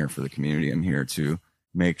because I'm here for the community. I'm here to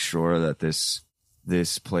make sure that this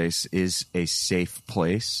place is a safe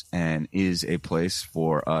place and is a place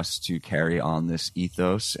for us to carry on this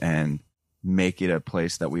ethos and make it a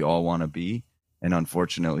place that we all want to be. And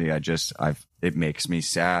unfortunately, it makes me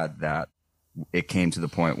sad that it came to the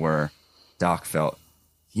point where Doc felt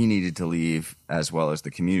he needed to leave, as well as the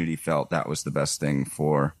community felt that was the best thing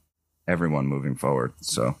for everyone moving forward.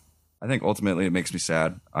 So I think ultimately it makes me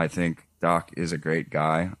sad. I think Doc is a great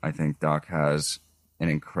guy. I think Doc has an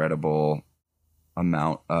incredible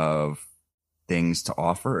amount of things to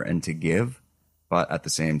offer and to give. But at the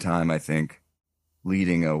same time, I think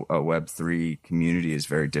leading a Web3 community is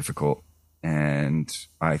very difficult. And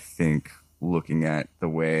I think looking at the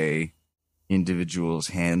way individuals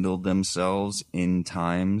handled themselves in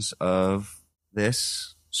times of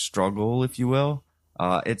this struggle, if you will,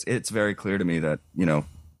 it's very clear to me that,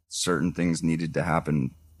 certain things needed to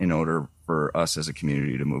happen in order for us as a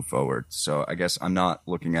community to move forward. So I guess I'm not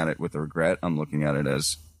looking at it with regret. I'm looking at it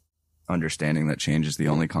as understanding that change is the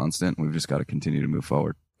only constant. We've just got to continue to move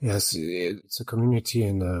forward. Yes, it's a community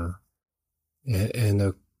and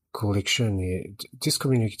a collection. This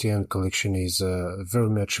community and collection is very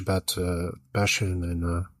much about passion,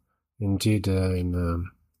 and indeed in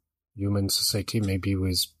human society, maybe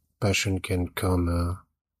with passion can come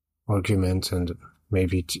argument and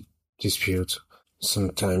maybe dispute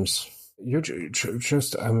sometimes.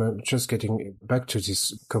 I'm just getting back to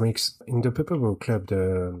this comics. In the Paperboy Club,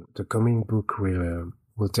 the comic book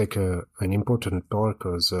will take an important part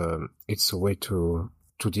because it's a way to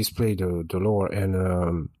display the lore,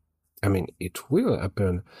 and it will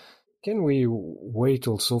happen. Can we wait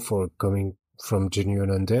also for coming from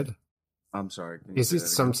Genuine Undead? I'm sorry. Is it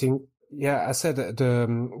something? Yeah, I said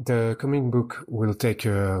the comic book will take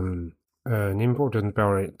an important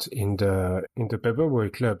part in the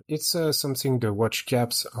Paperboy Club. It's something the Watch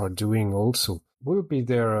Caps are doing also. Will be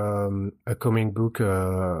there a comic book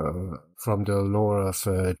from the lore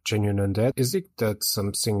of Genuine Undead? Is it that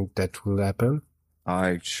something that will happen?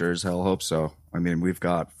 I sure as hell hope so. We've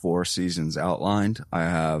got 4 seasons outlined. I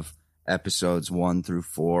have episodes 1 through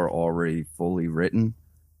 4 already fully written.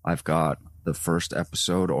 I've got the first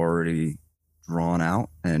episode already drawn out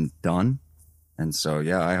and done. And so,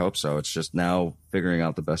 yeah, I hope so. It's just now figuring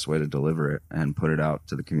out the best way to deliver it and put it out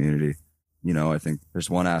to the community. I think there's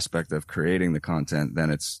one aspect of creating the content, then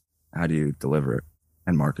it's how do you deliver it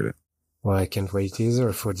and market it. Well, I can't wait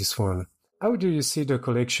either for this one. How do you see the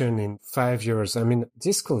collection in 5 years?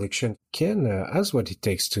 This collection has what it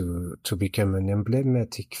takes to become an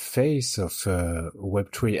emblematic face of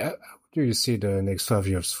Web3. How do you see the next 5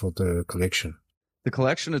 years for the collection? The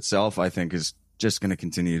collection itself, I think, is just going to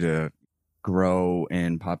continue to grow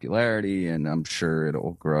in popularity, and I'm sure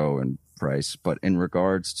it'll grow in price. But in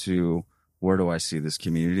regards to where do I see this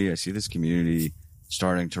community? I see this community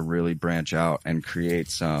starting to really branch out and create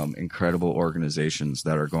some incredible organizations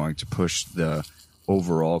that are going to push the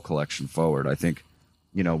overall collection forward. I think,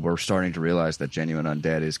 we're starting to realize that Genuine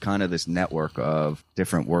Undead is kind of this network of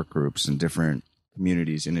different work groups and different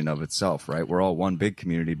communities in and of itself, right? We're all one big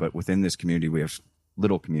community, but within this community, we have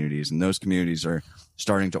little communities, and those communities are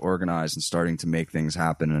starting to organize and starting to make things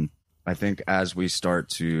happen. And I think as we start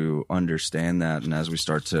to understand that, and as we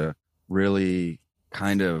start to really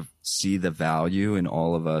kind of see the value in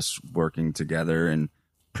all of us working together and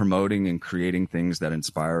promoting and creating things that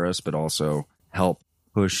inspire us, but also help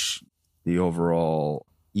push the overall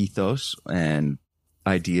ethos and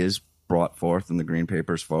ideas brought forth in the green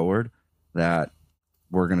papers forward, that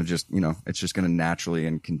we're going to just, it's just going to naturally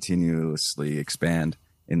and continuously expand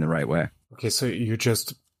in the right way. Okay, so you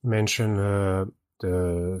just mentioned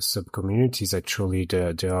the sub-communities. Actually,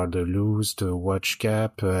 there are the Loose, the Watch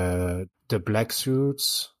Gap, the Black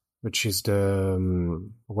Suits, which is the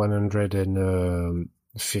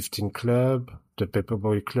 115 Club, the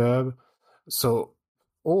Paperboy Club. So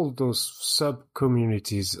all those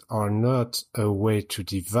sub-communities are not a way to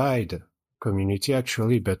divide community,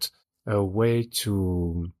 actually, but a way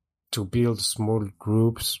to build small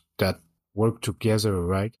groups that work together,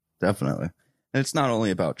 right? Definitely. And it's not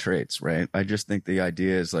only about traits, right? I just think the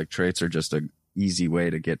idea is like traits are just an easy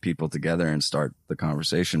way to get people together and start the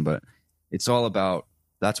conversation, but it's all about,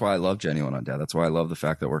 that's why I love Genuine Undead. That's why I love the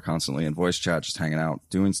fact that we're constantly in voice chat, just hanging out,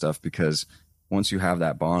 doing stuff, because once you have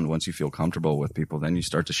that bond, once you feel comfortable with people, then you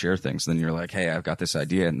start to share things. Then you're like, hey, I've got this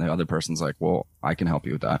idea. And the other person's like, well, I can help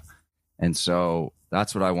you with that. And so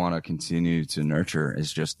that's what I want to continue to nurture,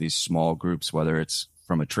 is just these small groups, whether it's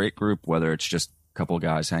from a trait group, whether it's just a couple of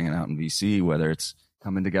guys hanging out in VC, whether it's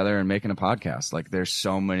coming together and making a podcast. Like, there's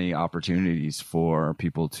so many opportunities for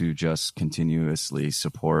people to just continuously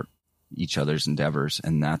support each other's endeavors.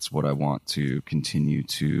 And that's what I want to continue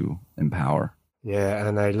to empower. Yeah,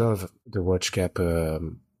 and I love the Watch Gap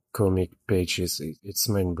comic pages. It's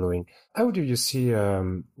mind-blowing. How do you see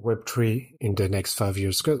Web3 in the next 5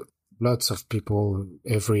 years? Because lots of people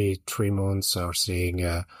every 3 months are saying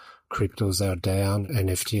cryptos are down,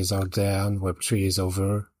 NFTs are down, Web3 is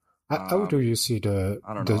over. How do you see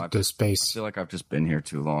the space? I feel like I've just been here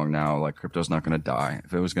too long now. Like, crypto's not going to die.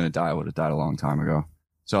 If it was going to die, it would have died a long time ago.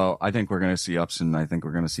 So I think we're going to see ups and I think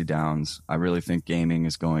we're going to see downs. I really think gaming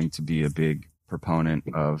is going to be a big proponent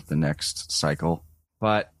of the next cycle.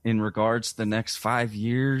 But in regards to the next 5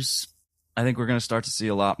 years, I think we're going to start to see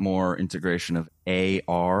a lot more integration of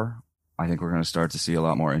AR. I think we're going to start to see a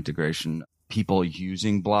lot more integration, people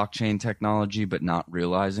using blockchain technology, but not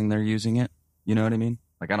realizing they're using it. You know what I mean?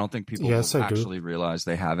 Like, I don't think people will actually realize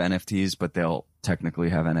they have NFTs, but they'll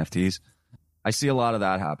technically have NFTs. I see a lot of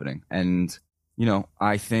that happening. And,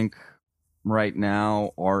 I think right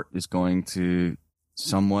now art is going to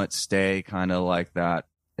somewhat stay kind of like that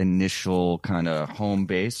initial kind of home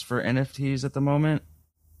base for NFTs at the moment.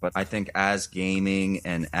 But I think as gaming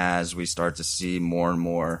and as we start to see more and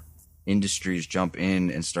more industries jump in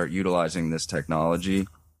and start utilizing this technology,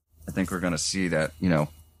 I think we're going to see that,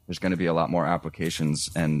 there's going to be a lot more applications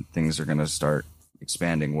and things are going to start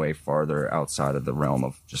expanding way farther outside of the realm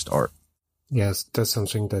of just art. Yes, that's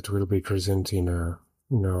something that will be present in our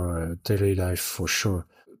daily life for sure.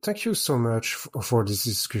 Thank you so much for this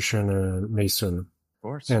discussion, Mason. Of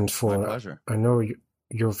course. And my pleasure. I know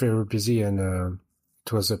you're very busy, and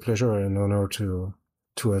it was a pleasure and honor to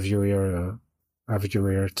have you here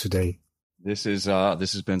today. This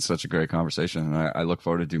has been such a great conversation, and I look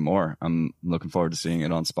forward to do more. I'm looking forward to seeing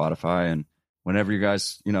it on Spotify, and whenever you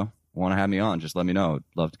guys, want to have me on, just let me know. I'd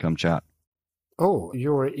love to come chat. Oh,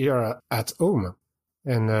 you're here at home,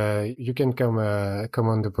 and you can come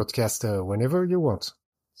on the podcast whenever you want.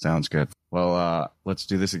 Sounds good. Well, let's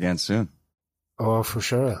do this again soon. Oh, for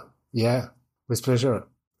sure. Yeah, with pleasure.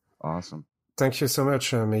 Awesome. Thank you so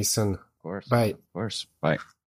much, Mason. Of course. Bye. Of course. Bye.